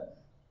ചെയ്തുകൊണ്ട്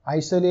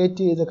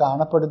ഐസൊലേറ്റ് ചെയ്ത്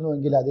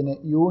കാണപ്പെടുന്നുവെങ്കിൽ അതിന്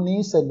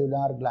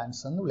യൂണിസെല്ലുലാർ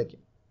ഗ്ലാൻസ് എന്ന്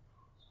വിളിക്കും.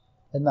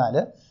 എന്നാൽ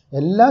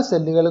എല്ലാ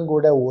സെല്ലുകളും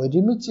കൂടെ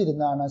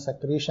ഒരുമിച്ചിരുന്നാണ്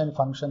സെക്രീഷൻ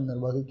ഫങ്ഷൻ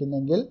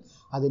നിർവഹിക്കുന്നെങ്കിൽ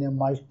അതിന്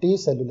മൾട്ടി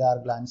സെല്ലുലാർ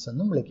ഗ്ലാൻസ്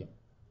എന്നും വിളിക്കും.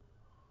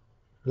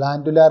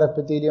 ഗ്ലാൻഡുലാർ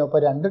എപ്പിത്തീലിയം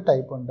ഇപ്പോൾ 2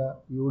 ടൈപ്പ് ഉണ്ട്.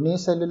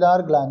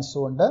 യൂണിസെല്ലുലാർ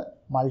ഗ്ലാൻസും ഉണ്ട്,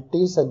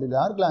 മൾട്ടി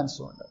സെല്ലുലാർ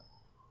ഗ്ലാൻസും ഉണ്ട്.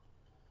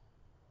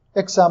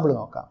 എക്സാമ്പിൾ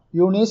നോക്കാം.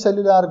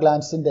 യൂണിസെല്ലുലാർ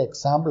ഗ്ലാൻസിൻ്റെ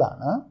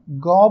എക്സാമ്പിളാണ്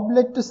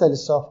goblet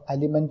cells of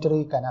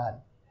alimentary canal.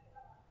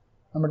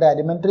 നമ്മുടെ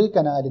അലിമെൻ്ററി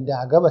കനാലിൻ്റെ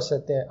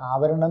അകവശത്തെ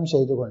ആവരണം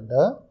ചെയ്തുകൊണ്ട്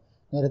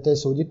നേരത്തെ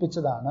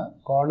സൂചിപ്പിച്ചതാണ്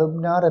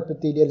കോളുംനാർ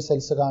എപ്പിത്തീലിയൽ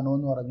സെൽസ്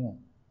കാണുമെന്ന് പറഞ്ഞു.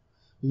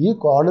 ഈ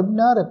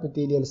കോളുംനാർ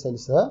എപ്പിത്തീലിയൽ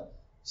സെൽസ്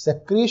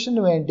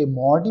സെക്രീഷന് വേണ്ടി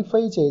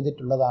മോഡിഫൈ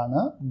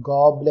ചെയ്തിട്ടുള്ളതാണ്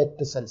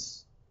ഗോബ്ലെറ്റ് സെൽസ്.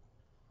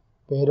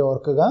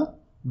 പേരോർക്കുക,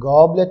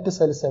 ഗോബ്ലെറ്റ്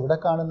സെൽസ് എവിടെ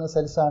കാണുന്ന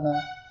സെൽസാണ്?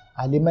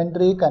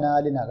 അലിമെൻ്ററി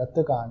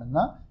കനാലിനകത്ത് കാണുന്ന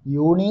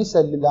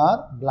യൂണിസെല്ലുലാർ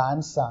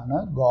ഗ്ലാൻസ് ആണ്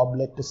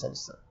goblet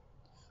cells.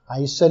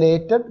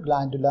 Isolated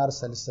glandular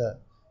cells.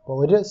 ഇപ്പോൾ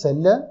ഒരു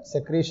സെല്ല്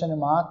സെക്രീഷന്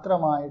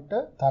മാത്രമായിട്ട്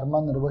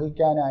ധർമ്മം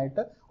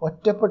നിർവഹിക്കാനായിട്ട്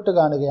ഒറ്റപ്പെട്ട്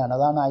കാണുകയാണ്.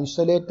 അതാണ്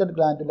ഐസൊലേറ്റഡ്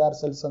ഗ്ലാൻഡുലാർ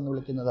സെൽസ് എന്ന്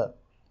വിളിക്കുന്നത്.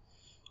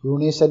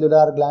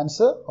 Unicellular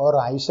glance or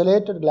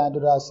isolated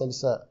glandular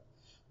cells,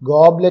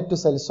 goblet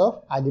cells of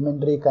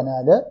alimentary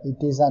canal.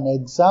 It is an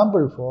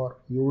example for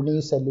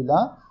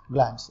unicellular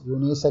glance.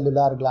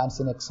 Unicellular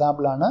ഗ്ലാൻസിന്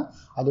എക്സാമ്പിളാണ്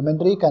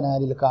അലിമെൻ്ററി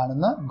കനാലിൽ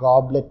കാണുന്ന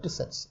ഗോബ്ലെറ്റ്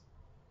സെൽസ്.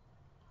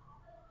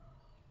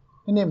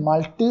 ഇനി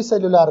മൾട്ടി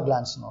സെല്ലുലാർ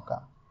ഗ്ലാൻസ്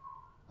നോക്കാം.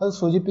 അത്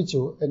സൂചിപ്പിച്ചു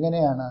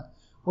എങ്ങനെയാണ്?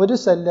 ഒരു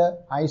സെല്ല്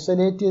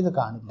ഐസൊലേറ്റ് ചെയ്ത്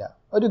കാണില്ല,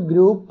 ഒരു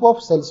ഗ്രൂപ്പ്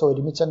ഓഫ് സെൽസ്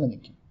ഒരുമിച്ചങ്ങ്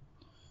നിൽക്കും.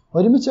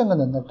 ഒരുമിച്ചങ്ങ്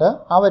നിന്നിട്ട്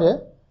അവർ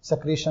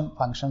സെക്രീഷൻ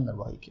ഫങ്ഷൻ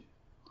നിർവഹിക്കും.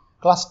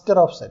 Cluster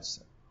of cells.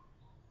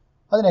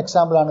 അതിന്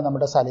എക്സാമ്പിളാണ്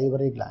നമ്മുടെ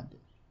salivary gland.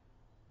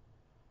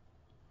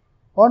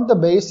 On the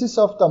basis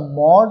of the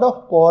mode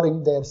of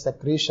pouring there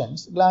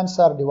secretions glance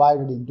R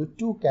divided in to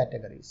 2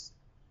 categories.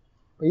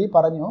 അപ്പോൾ ഈ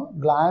പറഞ്ഞു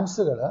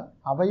ഗ്ലാൻസുകൾ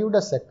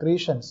അവയുടെ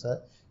സെക്രീഷൻസ്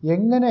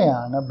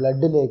എങ്ങനെയാണ്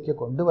ബ്ലഡിലേക്ക്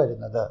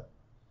കൊണ്ടുവരുന്നത്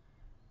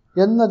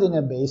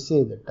എന്നതിനെ ബേസ്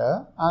ചെയ്തിട്ട്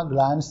ആ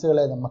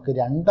ഗ്ലാൻസുകളെ നമുക്ക്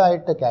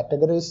 2ആയിട്ട്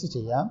കാറ്റഗറൈസ്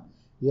ചെയ്യാം.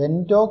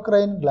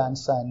 Endocrine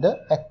glance and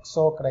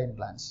exocrine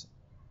glance.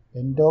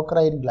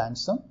 Endocrine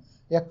ഗ്ലാൻസും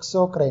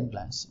exocrine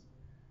ഗ്ലാൻസും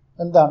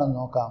എന്താണെന്ന്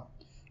നോക്കാം.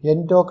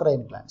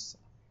 Endocrine glance.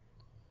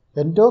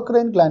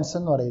 എൻഡോക്രൈൻ ഗ്ലാൻസ്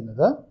എന്ന്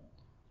പറയുന്നത്,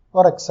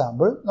 ഫോർ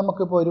എക്സാമ്പിൾ,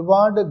 നമുക്കിപ്പോൾ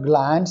ഒരുപാട്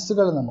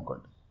ഗ്ലാൻസുകൾ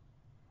നമുക്കുണ്ട്.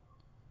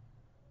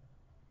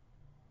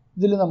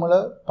 ഇതിൽ നമ്മൾ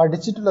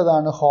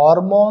പഠിച്ചിട്ടുള്ളതാണ്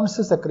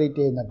ഹോർമോൺസ് സെക്രീറ്റ്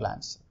ചെയ്യുന്ന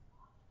ഗ്ലാൻസ്.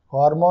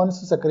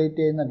 ഹോർമോൺസ് സെക്രീറ്റ്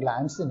ചെയ്യുന്ന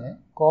ഗ്ലാൻസിനെ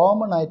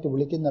കോമൺ ആയിട്ട്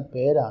വിളിക്കുന്ന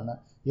പേരാണ്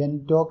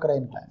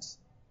എൻഡോക്രൈൻ ഗ്ലാൻസ്.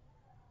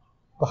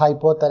 ഇപ്പോൾ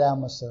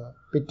hypothalamus,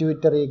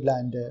 pituitary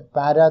gland,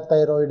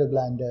 parathyroid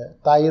gland,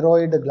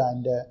 thyroid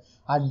gland,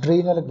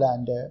 adrenal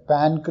gland,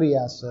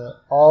 pancreas,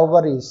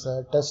 ovaries,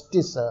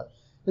 ടെസ്റ്റിസ്,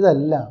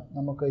 ഇതെല്ലാം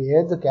നമുക്ക്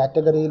ഏത്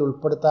കാറ്റഗറിയിൽ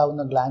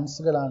ഉൾപ്പെടുത്താവുന്ന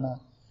ഗ്ലാൻസുകളാണ്?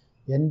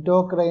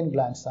 എൻഡോക്രൈൻ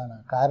ഗ്ലാൻസ് ആണ്.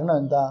 കാരണം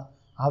എന്താ?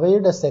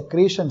 അവയുടെ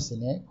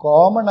സെക്രീഷൻസിനെ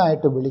കോമൺ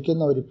ആയിട്ട്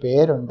വിളിക്കുന്ന ഒരു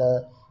പേരുണ്ട്.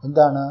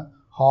 എന്താണ്?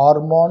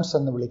 ഹോർമോൺസ്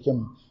എന്ന് വിളിക്കും.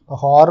 അപ്പോൾ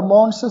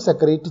ഹോർമോൺസ്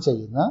സെക്രീറ്റ്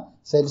ചെയ്യുന്ന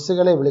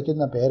സെൽസുകളെ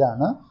വിളിക്കുന്ന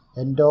പേരാണ്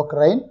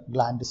എൻഡോക്രൈൻ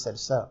ഗ്ലാൻഡ്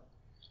സെൽസ്.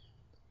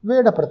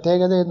 ഇവയുടെ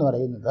പ്രത്യേകത എന്ന്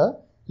പറയുന്നത്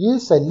ഈ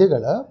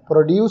സെല്ലുകൾ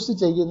പ്രൊഡ്യൂസ്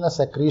ചെയ്യുന്ന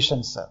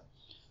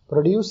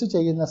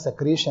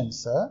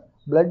സെക്രീഷൻസ്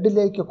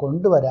ബ്ലഡിലേക്ക്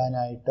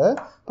കൊണ്ടുവരാനായിട്ട്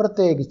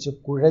പ്രത്യേകിച്ച്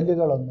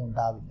കുഴലുകളൊന്നും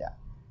ഉണ്ടാവില്ല.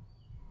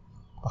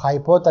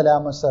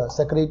 ഹൈപ്പോതലാമസ്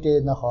സെക്രീറ്റ്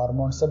ചെയ്യുന്ന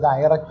ഹോർമോൺസ്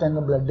ഡയറക്റ്റ്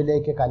അങ്ങ്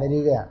ബ്ലഡിലേക്ക്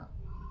കലരുകയാണ്.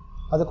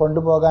 അത്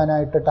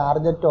കൊണ്ടുപോകാനായിട്ട്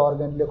ടാർഗറ്റ്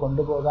ഓർഗനിൽ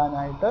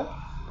കൊണ്ടുപോകാനായിട്ട്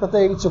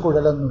പ്രത്യേകിച്ച്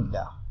കുഴലൊന്നുമില്ല.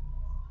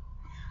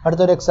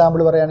 അടുത്തൊരു എക്സാമ്പിൾ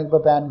പറയുകയാണെങ്കിൽ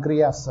ഇപ്പോൾ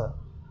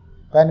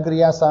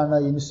പാൻക്രിയാസ് ആണ്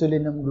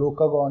ഇൻസുലിനും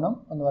ഗ്ലൂക്കഗോണും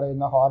എന്ന്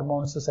പറയുന്ന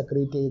ഹോർമോൺസ്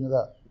സെക്രീറ്റ്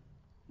ചെയ്യുന്നത്.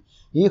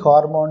 ഈ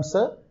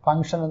ഹോർമോൺസ്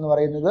ഫങ്ഷൻ എന്ന്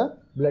പറയുന്നത്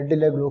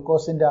ബ്ലഡിലെ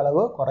ഗ്ലൂക്കോസിൻ്റെ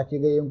അളവ്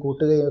കുറയ്ക്കുകയും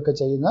കൂട്ടുകയും ഒക്കെ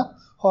ചെയ്യുന്ന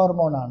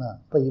ഹോർമോണാണ്.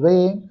 അപ്പോൾ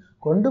ഇവയെയും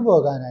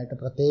കൊണ്ടുപോകാനായിട്ട്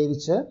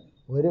പ്രത്യേകിച്ച്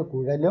ഒരു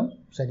കുഴലും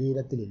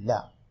ശരീരത്തിലില്ല.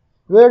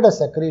 ഇവയുടെ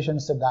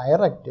സെക്രീഷൻസ്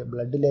ഡയറക്റ്റ്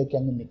ബ്ലഡിലേക്ക്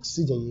അങ്ങ്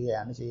മിക്സ്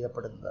ചെയ്യുകയാണ്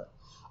ചെയ്യപ്പെടുന്നത്.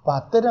 അപ്പോൾ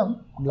അത്തരം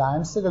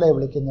ഗ്ലാൻസുകളെ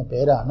വിളിക്കുന്ന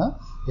പേരാണ്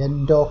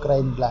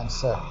endocrine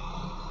glance.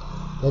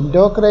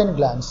 Endocrine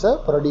glance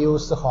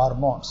produce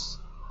hormones,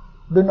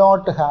 do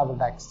not have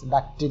ducts,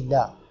 ഡക്റ്റില്ല.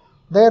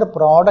 Their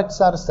products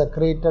are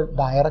secreted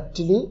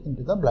directly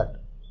into the blood.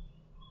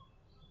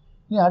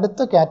 ഇനി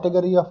അടുത്ത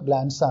കാറ്റഗറി ഓഫ്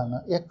ഗ്ലാൻസ് ആണ്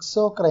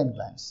എക്സോക്രൈൻ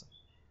ഗ്ലാൻസ്.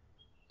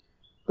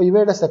 അപ്പോൾ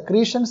ഇവയുടെ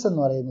സെക്രീഷൻസ്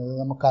എന്ന് പറയുന്നത്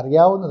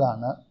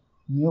നമുക്കറിയാവുന്നതാണ്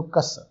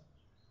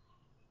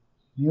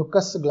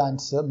മ്യൂക്കസ്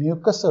ഗ്ലാൻസ്.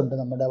 മ്യൂക്കസ് ഉണ്ട്,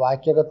 നമ്മുടെ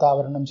വാക്യകത്ത്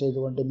ആവരണം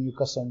ചെയ്തുകൊണ്ട്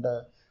മ്യൂക്കസ് ഉണ്ട്.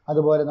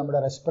 അതുപോലെ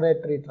നമ്മുടെ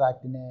റെസ്പിറേറ്ററി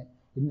ട്രാക്റ്റിനെ,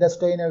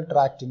 ഇൻഡസ്റ്റൈനൽ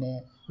ട്രാക്റ്റിനെ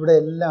ഇവിടെ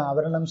എല്ലാം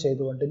ആവരണം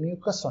ചെയ്തുകൊണ്ട്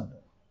മ്യൂക്കസ് ഉണ്ട്.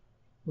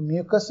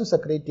 മ്യൂക്കസ്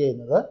സെക്രീറ്റ്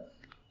ചെയ്യുന്നത്,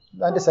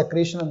 അതിൻ്റെ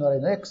സെക്രീഷൻ എന്ന്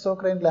പറയുന്നത്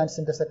എക്സോക്രൈൻ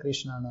ഗ്ലാൻസിൻ്റെ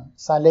സെക്രീഷനാണ്.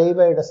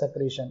 സലൈവയുടെ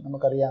സെക്രീഷൻ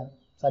നമുക്കറിയാം,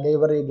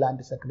 സലൈവറി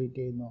ഗ്ലാൻഡ് സെക്രീറ്റ്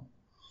ചെയ്യുന്നു.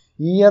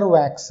 ഇയർ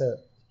വാക്സ്,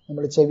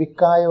 നമ്മൾ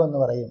ചെവിക്കായം എന്ന്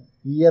പറയും,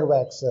 ഇയർ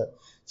വാക്സ്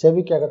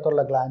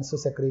ചെവിക്കകത്തുള്ള ഗ്ലാൻസ്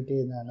സെക്രീറ്റ്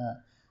ചെയ്യുന്നതാണ്.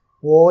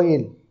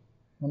 ഓയിൽ,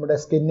 നമ്മുടെ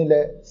സ്കിന്നിൽ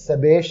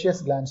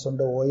സെബേഷ്യസ് ഗ്ലാൻസ്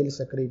ഉണ്ട്, ഓയിൽ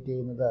സെക്രീറ്റ്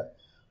ചെയ്യുന്നത്.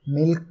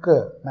 Milk,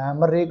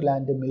 mammary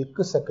gland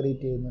milk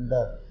secrete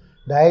ചെയ്യുന്നുണ്ട്.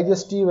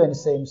 ഡൈജസ്റ്റീവ്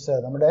എൻസൈംസ്,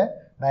 നമ്മുടെ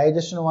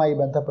ഡൈജഷനുമായി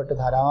ബന്ധപ്പെട്ട്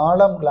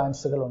ധാരാളം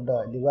ഗ്ലാൻസുകളുണ്ട്.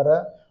 ലിവർ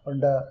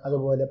ഉണ്ട്,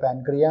 അതുപോലെ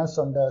പാൻക്രിയാസ്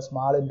ഉണ്ട്,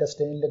 സ്മാൾ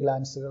ഇൻറ്റസ്റ്റൈനിലെ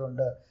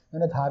ഗ്ലാൻസുകളുണ്ട്.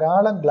 അങ്ങനെ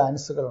ധാരാളം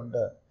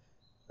ഗ്ലാൻസുകളുണ്ട്.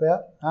 ഇപ്പോൾ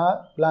ആ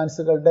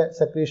ഗ്ലാൻസുകളുടെ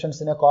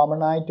സെക്രീഷൻസിനെ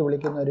കോമൺ ആയിട്ട്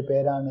വിളിക്കുന്ന ഒരു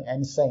പേരാണ്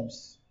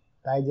എൻസൈംസ്,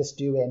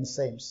 ഡൈജസ്റ്റീവ്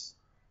എൻസൈംസ്.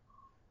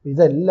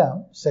 ഇതെല്ലാം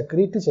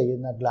സെക്രീറ്റ്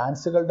ചെയ്യുന്ന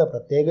ഗ്ലാൻസുകളുടെ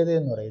പ്രത്യേകത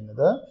എന്ന്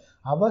പറയുന്നത്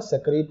അവ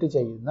സെക്രീറ്റ്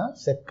ചെയ്യുന്ന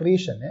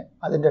സെക്രീഷനെ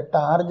അതിൻ്റെ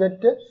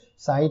ടാർഗറ്റ്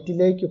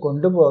സൈറ്റിലേക്ക്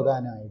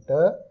കൊണ്ടുപോകാനായിട്ട്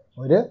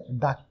ഒരു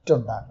ഡക്റ്റ്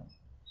ഉണ്ടാകും.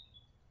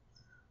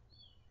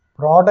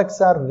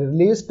 Products R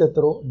released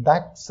through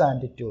ducts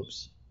and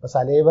tubes. ഇപ്പോൾ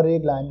സലൈവറി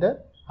ഗ്ലാൻഡ്,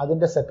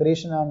 അതിൻ്റെ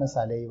സെക്രീഷനാണ്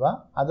സലൈവ.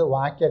 അത്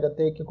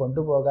വാക്കകത്തേക്ക്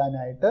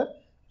കൊണ്ടുപോകാനായിട്ട്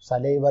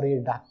സലൈവറി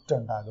ഡക്റ്റ്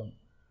ഉണ്ടാകും.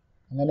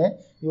 അങ്ങനെ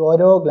ഈ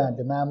ഓരോ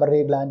ഗ്ലാൻഡ്,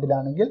 മാമറി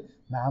ഗ്ലാൻഡിലാണെങ്കിൽ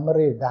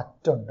മാമറി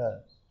ഡക്റ്റ് ഉണ്ട്.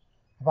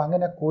 അപ്പം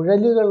അങ്ങനെ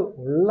കുഴലുകൾ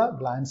ഉള്ള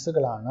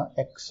ഗ്ലാൻസുകളാണ്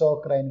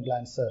എക്സോക്രൈൻ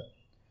ഗ്ലാൻസ്.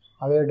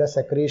 അവയുടെ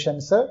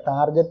സെക്രീഷൻസ്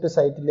ടാർഗറ്റ്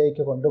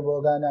സൈറ്റിലേക്ക്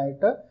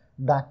കൊണ്ടുപോകാനായിട്ട്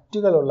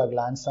ഡക്റ്റുകളുള്ള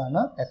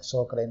ഗ്ലാൻസാണ്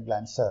എക്സോക്രൈൻ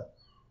ഗ്ലാൻസ്.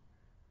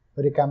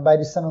 ഒരു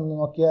കമ്പാരിസൺ ഒന്ന്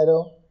നോക്കിയാലോ,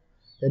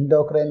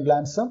 എൻഡോക്രൈൻ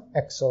ഗ്ലാൻസും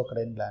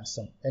എക്സോക്രൈൻ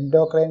ഗ്ലാൻസും.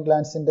 എൻഡോക്രൈൻ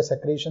ഗ്ലാൻസിൻ്റെ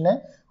സെക്രീഷനെ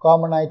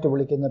കോമൺ ആയിട്ട്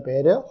വിളിക്കുന്ന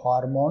പേര്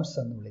ഹോർമോൺസ്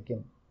എന്ന് വിളിക്കും.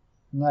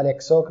 എന്നാൽ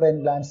എക്സോക്രൈൻ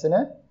ഗ്ലാൻസിന്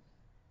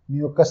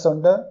മ്യൂക്കസ്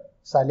ഉണ്ട്,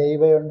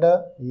 സലൈവയുണ്ട്,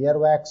 ഇയർ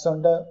വാക്സ്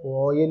ഉണ്ട്,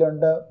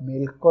 ഓയിലുണ്ട്,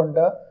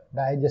 മിൽക്കുണ്ട്,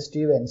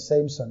 ഡൈജസ്റ്റീവ്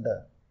എൻസൈംസ് ഉണ്ട്.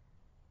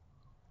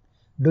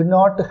 Do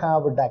not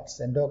have ducts,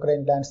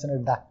 endocrine ഗ്ലാൻസിന്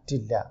duct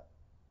ഇല്ല.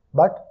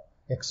 But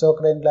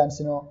exocrine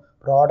ഗ്ലാൻസിനോ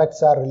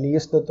products R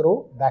released through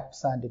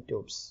ducts and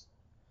tubes.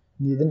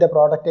 ഇനി ഇതിൻ്റെ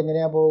പ്രോഡക്റ്റ്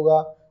എങ്ങനെയാണ് പോവുക?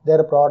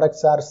 There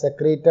products are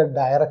secreted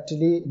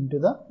directly in to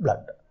the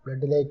blood.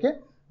 ബ്ലഡിലേക്ക്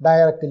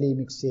directly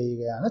mix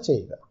ചെയ്യുകയാണ്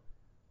ചെയ്യുക.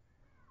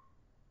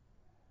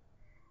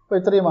 അപ്പോൾ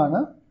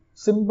ഇത്രയുമാണ്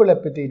സിമ്പിൾ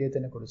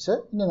എപ്പിത്തീലിയത്തിനെ കുറിച്ച്.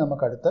 ഇനി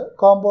നമുക്കടുത്ത്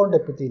കോമ്പൗണ്ട്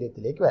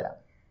എപ്പിത്തീലിയത്തിലേക്ക് വരാം.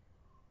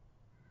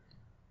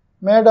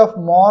 Made of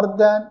more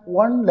than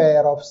one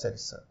layer of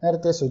cells.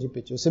 നേരത്തെ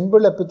സൂചിപ്പിച്ചു,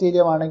 സിമ്പിൾ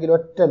എപ്പിത്തീലിയം ആണെങ്കിൽ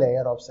ഒറ്റ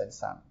ലെയർ ഓഫ്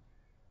സെൽസ് ആണ്.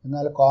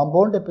 എന്നാൽ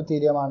കോമ്പൗണ്ട്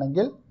എപ്പിത്തീലിയം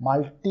ആണെങ്കിൽ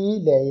മൾട്ടി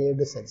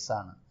ലെയേർഡ് സെൽസ്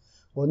ആണ്,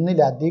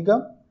 ഒന്നിലധികം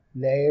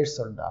ലെയേഴ്സ്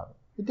ഉണ്ടാകും.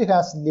 It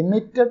has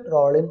limited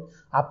role in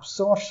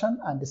absorption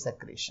and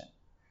secretion.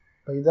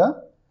 അപ്പോൾ ഇത്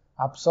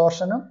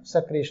അബ്സോർഷനും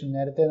സെക്രീഷനും,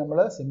 നേരത്തെ നമ്മൾ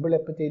സിമ്പിൾ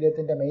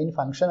എപ്പിത്തീലിയത്തിൻ്റെ മെയിൻ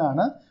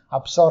ഫംഗ്ഷനാണ്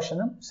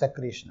അബ്സോർഷനും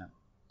സെക്രീഷനും.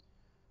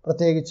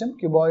 പ്രത്യേകിച്ചും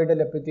ക്യൂബോയിഡൽ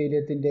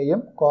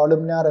എപ്പിത്തീലിയത്തിൻ്റെയും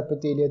കോളുംനാർ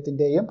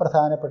എപ്പിത്തീലിയത്തിൻ്റെയും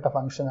പ്രധാനപ്പെട്ട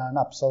ഫംഗ്ഷനാണ്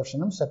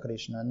അബ്സോർഷനും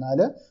സെക്രീഷനും. എന്നാൽ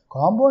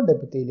കോമ്പൗണ്ട്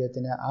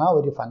എപ്പിത്തീലിയത്തിന് ആ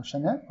ഒരു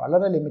ഫംഗ്ഷന്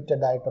വളരെ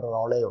ലിമിറ്റഡ് ആയിട്ടൊരു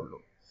റോളേ ഉള്ളൂ.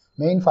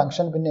 മെയിൻ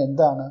ഫംഗ്ഷൻ പിന്നെ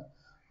എന്താണ്?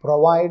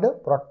 Provide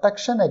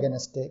protection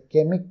against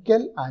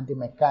chemical and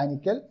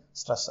mechanical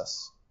stresses.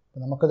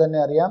 നമുക്ക്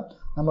തന്നെ അറിയാം,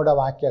 നമ്മുടെ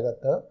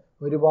വാക്കകത്ത്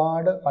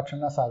ഒരുപാട്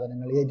ഭക്ഷണ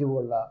സാധനങ്ങൾ,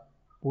 എരിവുള്ള,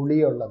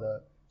 പുളിയുള്ളത്,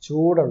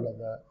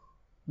 ചൂടുള്ളത്,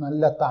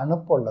 നല്ല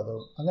തണുപ്പുള്ളത്,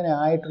 അങ്ങനെ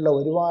ആയിട്ടുള്ള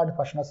ഒരുപാട്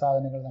ഭക്ഷണ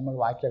സാധനങ്ങൾ നമ്മൾ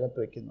വാക്കകത്ത്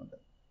വയ്ക്കുന്നുണ്ട്.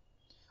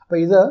 അപ്പോൾ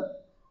ഇത്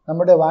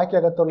നമ്മുടെ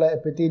വാക്കകത്തുള്ള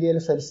എപ്പിത്തീലിയൽ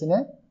സെൽസിനെ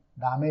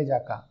ഡാമേജ്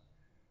ആക്കാം.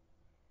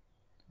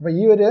 അപ്പോൾ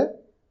ഈ ഒരു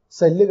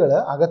സെല്ലുകൾ,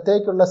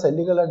 അകത്തേക്കുള്ള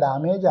സെല്ലുകളെ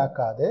ഡാമേജ്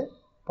ആക്കാതെ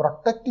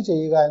പ്രൊട്ടക്റ്റ്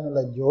ചെയ്യുക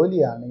എന്നുള്ള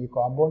ജോലിയാണ് ഈ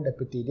കോമ്പൗണ്ട്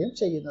എപ്പിത്തീലിയം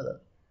ചെയ്യുന്നത്.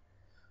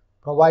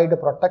 Provide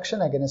protection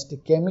against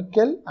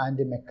chemical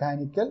and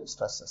mechanical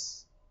stresses.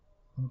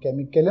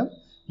 കെമിക്കലും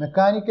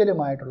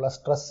മെക്കാനിക്കലുമായിട്ടുള്ള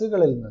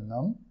സ്ട്രെസ്സുകളിൽ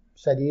നിന്നും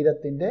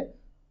ശരീരത്തിൻ്റെ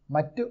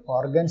മറ്റ്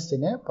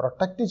ഓർഗൻസിനെ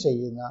പ്രൊട്ടക്റ്റ്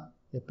ചെയ്യുന്ന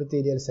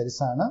epithelial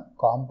സെൽസാണ്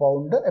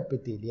compound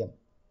epithelium.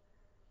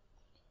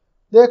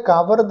 They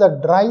cover the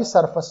dry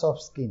surface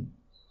of skin.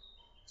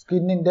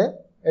 സ്കിന്നിൻ്റെ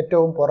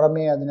ഏറ്റവും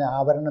പുറമേ അതിനെ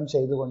ആവരണം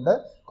ചെയ്തുകൊണ്ട്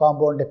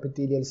കോമ്പൗണ്ട്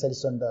എപ്പിത്തീലിയൽ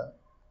സെൽസ് ഉണ്ട്.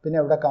 പിന്നെ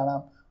ഇവിടെ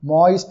കാണാം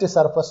moist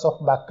surface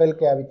of buccal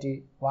cavity,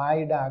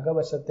 വായുടെ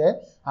അകവശത്തെ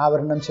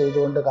ആവരണം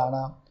ചെയ്തുകൊണ്ട്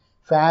കാണാം.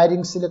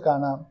 ഫാരിങ്സിൽ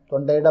കാണാം,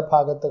 തൊണ്ടയുടെ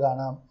ഭാഗത്ത്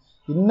കാണാം.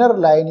 Inner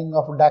lining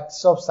of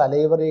ducts of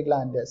salivary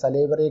gland,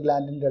 salivary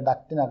ഗ്ലാൻഡിൻ്റെ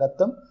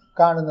ഡക്റ്റിനകത്തും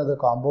കാണുന്നത്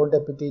കോമ്പൗണ്ട്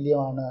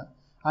എപ്പിത്തീലിയമാണ്.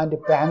 ആൻഡ്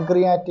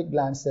പാൻക്രിയാറ്റിക്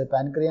ഗ്ലാൻസ്,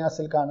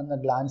 പാൻക്രിയാസിൽ കാണുന്ന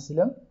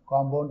ഗ്ലാൻസിലും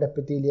കോമ്പൗണ്ട്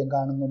എപ്പിത്തീലിയം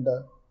കാണുന്നുണ്ട്.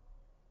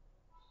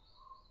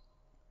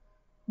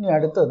 ഇനി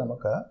അടുത്ത്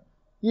നമുക്ക്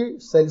ഈ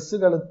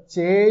സെൽസുകൾ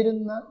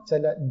ചേരുന്ന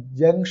ചില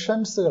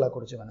ജംഗ്ഷൻസുകളെ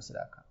കുറിച്ച്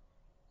മനസ്സിലാക്കാം.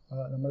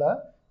 നമ്മൾ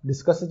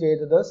ഡിസ്കസ്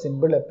ചെയ്തത്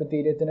സിമ്പിൾ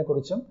എപ്പിത്തീലിയത്തിനെ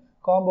കുറിച്ചും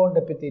കോമ്പൗണ്ട്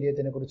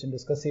എപ്പിത്തീലിയത്തിനെ കുറിച്ചും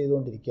ഡിസ്കസ്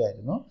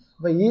ചെയ്തുകൊണ്ടിരിക്കുകയായിരുന്നു.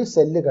 അപ്പോൾ ഈ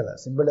സെല്ലുകൾ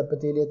സിമ്പിൾ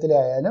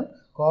എപ്പിത്തീലിയത്തിലായാലും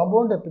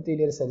കോമ്പൗണ്ട്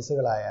എപ്പിത്തീലിയൽ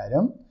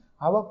സെൽസുകളായാലും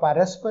അവ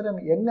പരസ്പരം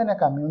എങ്ങനെ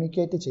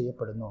കമ്മ്യൂണിക്കേറ്റ്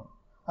ചെയ്യപ്പെടുന്നു,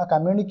 ആ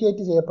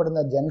കമ്മ്യൂണിക്കേറ്റ്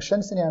ചെയ്യപ്പെടുന്ന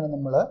ജംഗ്ഷൻസിനെയാണ്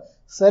നമ്മൾ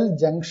സെൽ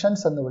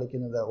ജംഗ്ഷൻസ് എന്ന്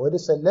വിളിക്കുന്നത്. ഒരു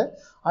സെല്ല്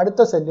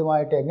അടുത്ത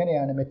സെല്ലുമായിട്ട്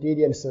എങ്ങനെയാണ്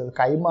മെറ്റീരിയൽസുകൾ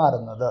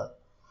കൈമാറുന്നത്.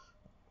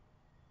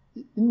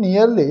 In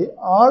nearly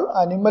all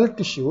animal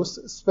tissues,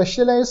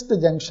 specialized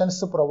junctions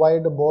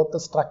provide both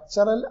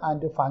structural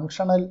and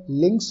functional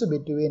links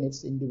between its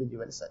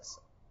individual cells.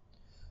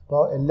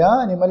 അപ്പോൾ എല്ലാ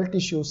അനിമൽ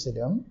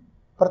ടിഷ്യൂസിലും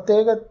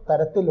പ്രത്യേക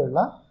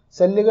തരത്തിലുള്ള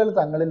സെല്ലുകൾ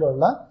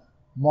തങ്ങളിലുള്ള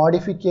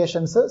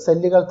മോഡിഫിക്കേഷൻസ്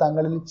സെല്ലുകൾ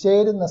തങ്ങളിൽ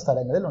ചേരുന്ന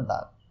സ്ഥലങ്ങളിൽ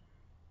ഉണ്ടാകും.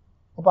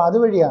 അപ്പോൾ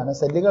അതുവഴിയാണ്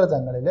സെല്ലുകൾ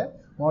തങ്ങളിൽ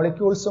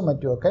മോളിക്യൂൾസും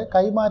മറ്റുമൊക്കെ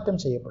കൈമാറ്റം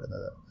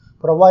ചെയ്യപ്പെടുന്നത്.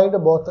 Provide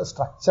both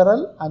structural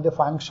and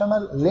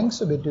functional links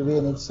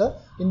between its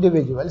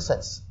individual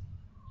cells.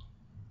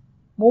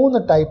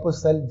 3 type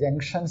cell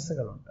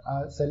ജംഗ്ഷൻസുകളുണ്ട്. ആ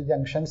സെൽ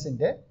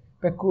ജംഗ്ഷൻസിൻ്റെ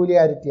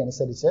പെക്യൂലിയാരിറ്റി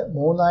അനുസരിച്ച്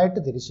 3ആയിട്ട്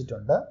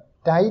തിരിച്ചിട്ടുണ്ട്.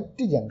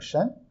 Tight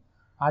junction,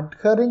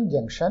 adhering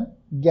junction,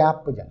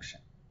 gap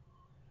junction.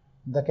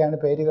 ഇതൊക്കെയാണ്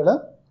പേരുകൾ.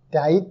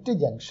 Tight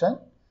junction,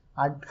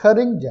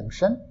 adhering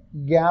junction,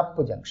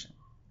 gap junction.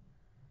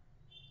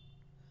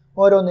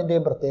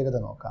 ഓരോന്നിൻ്റെയും പ്രത്യേകത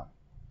നോക്കാം.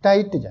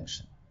 ടൈറ്റ്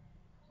ജംഗ്ഷൻ,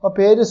 അപ്പോൾ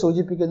പേര്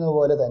സൂചിപ്പിക്കുന്നത്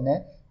പോലെ തന്നെ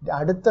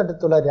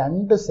അടുത്തടുത്തുള്ള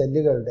 2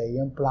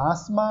 സെല്ലുകളുടെയും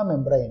പ്ലാസ്മ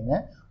മെംബ്രെയിനെ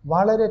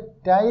വളരെ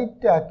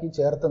ടൈറ്റാക്കി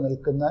ചേർത്ത്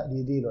നിൽക്കുന്ന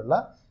രീതിയിലുള്ള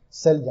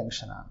cell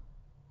ജംഗ്ഷനാണ്.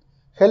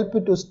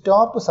 Help to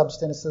stop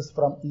substances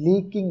from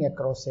leaking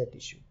across A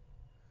tissue.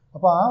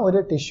 അപ്പോൾ ആ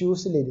ഒരു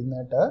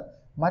ടിഷ്യൂസിലിരുന്നിട്ട്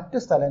മറ്റ്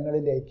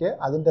സ്ഥലങ്ങളിലേക്ക്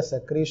അതിൻ്റെ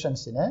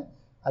സെക്രീഷൻസിനെ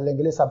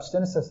അല്ലെങ്കിൽ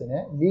സബ്സ്റ്റൻസസിനെ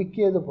ലീക്ക്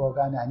ചെയ്ത്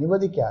പോകാൻ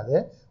അനുവദിക്കാതെ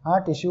ആ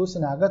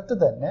ടിഷ്യൂസിനകത്ത്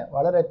തന്നെ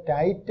വളരെ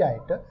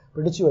ടൈറ്റായിട്ട്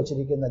പിടിച്ചു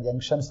വച്ചിരിക്കുന്ന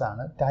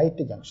ജംഗ്ഷൻസാണ്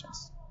ടൈറ്റ്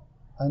ജംഗ്ഷൻസ്.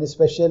 അതിന്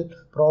സ്പെഷ്യൽ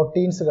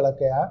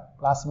പ്രോട്ടീൻസുകളൊക്കെ ആ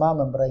പ്ലാസ്മ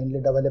മെംബ്രെയിനിൽ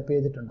ഡെവലപ്പ്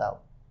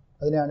ചെയ്തിട്ടുണ്ടാവും.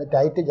 അതിനെയാണ്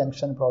ടൈറ്റ്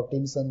ജംഗ്ഷൻ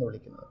പ്രോട്ടീൻസ് എന്ന്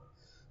വിളിക്കുന്നത്.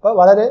 അപ്പോൾ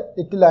വളരെ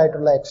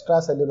ലിറ്റിലായിട്ടുള്ള എക്സ്ട്രാ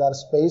സെല്ലുലാർ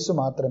സ്പേസ്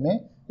മാത്രമേ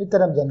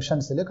ഇത്തരം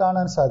ജംഗ്ഷൻസിൽ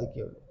കാണാൻ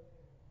സാധിക്കുകയുള്ളൂ.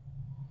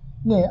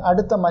 ഇനി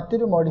അടുത്ത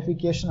മറ്റൊരു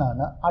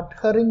മോഡിഫിക്കേഷനാണ്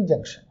adhering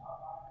junction.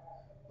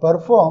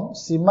 Perform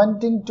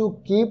സിമന്റിങ് to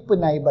keep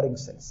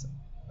neighbouring cells.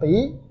 അപ്പോൾ ഈ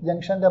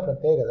ജംഗ്ഷൻ്റെ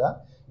പ്രത്യേകത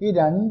ഈ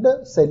 2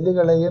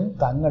 സെല്ലുകളെയും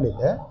തങ്ങളിൽ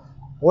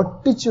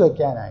ഒട്ടിച്ചു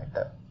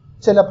വയ്ക്കാനായിട്ട്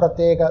ചില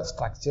പ്രത്യേക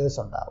സ്ട്രക്ചേഴ്സ്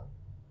ഉണ്ടാവും.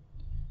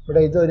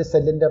 ഇവിടെ ഇതൊരു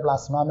സെല്ലിൻ്റെ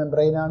പ്ലാസ്മ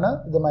മെംബ്രെയിനാണ്,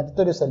 ഇത്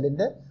മറ്റൊരു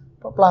സെല്ലിൻ്റെ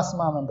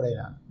പ്ലാസ്മ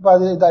മെംബ്രെയിനാണ്.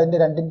 അപ്പോൾ ഇത് അതിൻ്റെ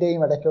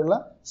രണ്ടിൻ്റെയും ഇടയ്ക്കുള്ള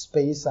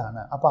സ്പേസ്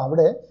ആണ്. അപ്പോൾ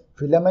അവിടെ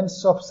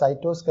ഫിലമെൻറ്റ്സ് ഓഫ്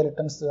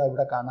സൈറ്റോസ്കെലിറ്റൻസ്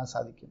ഇവിടെ കാണാൻ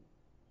സാധിക്കും.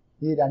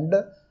 ഈ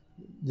 2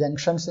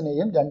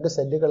 ജംഗ്ഷൻസിനെയും 2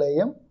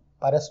 സെല്ലുകളെയും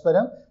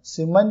പരസ്പരം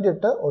സിമൻ്റ്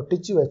ഇട്ട്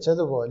ഒട്ടിച്ചു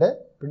വെച്ചതുപോലെ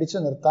പിടിച്ചു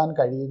നിർത്താൻ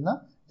കഴിയുന്ന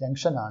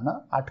ജംഗ്ഷനാണ്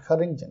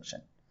adhering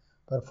junction.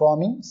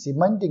 Performing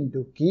സിമന്റിങ്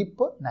to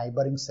keep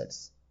neighbouring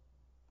cells.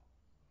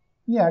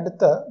 ഇനി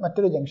അടുത്ത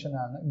മറ്റൊരു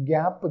ജംഗ്ഷനാണ്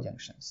ഗ്യാപ്പ്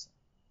ജംഗ്ഷൻസ്.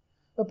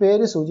 അപ്പോൾ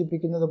പേര്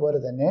സൂചിപ്പിക്കുന്നത്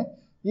പോലെ തന്നെ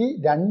ഈ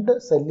 2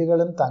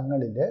 സെല്ലുകളും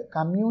തങ്ങളിൽ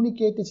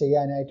കമ്മ്യൂണിക്കേറ്റ്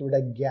ചെയ്യാനായിട്ട്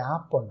ഇവിടെ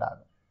ഗ്യാപ്പ്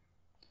ഉണ്ടാകും.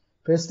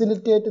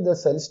 Facilitate the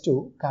cells to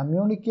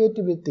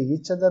communicate with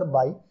each other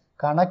by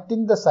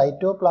connecting the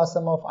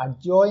cytoplasm of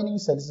adjoining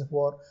cells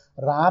for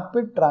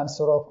rapid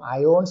transfer of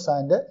ions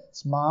and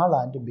small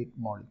and big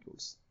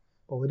molecules.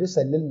 അപ്പോൾ ഒരു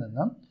സെല്ലിൽ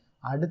നിന്നും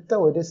അടുത്ത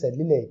ഒരു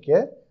സെല്ലിലേക്ക്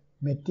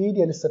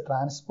മെറ്റീരിയൽസ്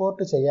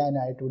ട്രാൻസ്പോർട്ട്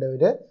ചെയ്യാനായിട്ട്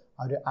ഇവിടെ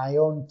ഒരു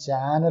അയോൺ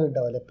ചാനൽ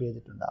ഡെവലപ്പ്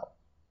ചെയ്തിട്ടുണ്ടാവും.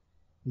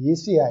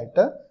 ഈസി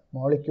ആയിട്ട്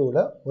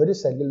മോളിക്യൂള് ഒരു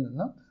സെല്ലിൽ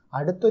നിന്നും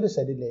അടുത്തൊരു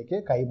സെല്ലിലേക്ക്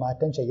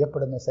കൈമാറ്റം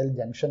ചെയ്യപ്പെടുന്ന cell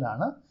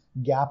ജംഗ്ഷനാണ്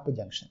gap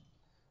junction.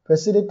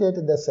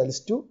 Facilitate the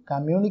cells to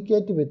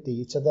communicate with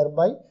each other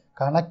by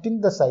connecting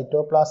the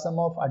cytoplasm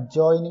of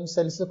adjoining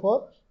cells for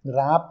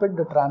rapid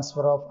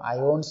transfer of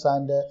ions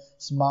and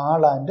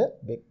small and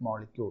big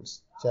molecules.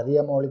 ചെറിയ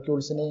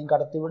മോളിക്യൂൾസിനെയും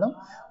കടത്തിവിടും,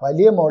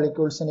 വലിയ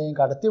മോളിക്യൂൾസിനെയും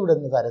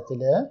കടത്തിവിടുന്ന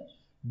തരത്തിൽ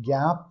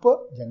ഗ്യാപ്പ്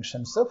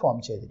ജംഗ്ഷൻസ് ഫോം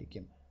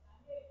ചെയ്തിരിക്കും.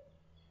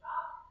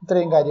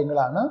 ഇത്രയും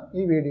കാര്യങ്ങളാണ്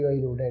ഈ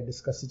വീഡിയോയിലൂടെ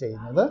discuss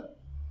ചെയ്യുന്നത്.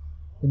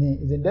 ഇനി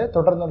ഇതിൻ്റെ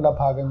തുടർന്നുള്ള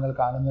ഭാഗങ്ങൾ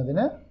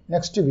കാണുന്നതിന്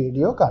നെക്സ്റ്റ്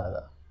വീഡിയോ കാണുക.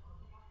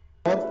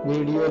 For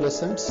video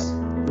lessons,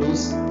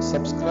 please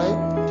subscribe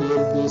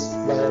TLB'S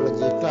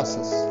biology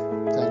classes.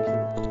 Thank you.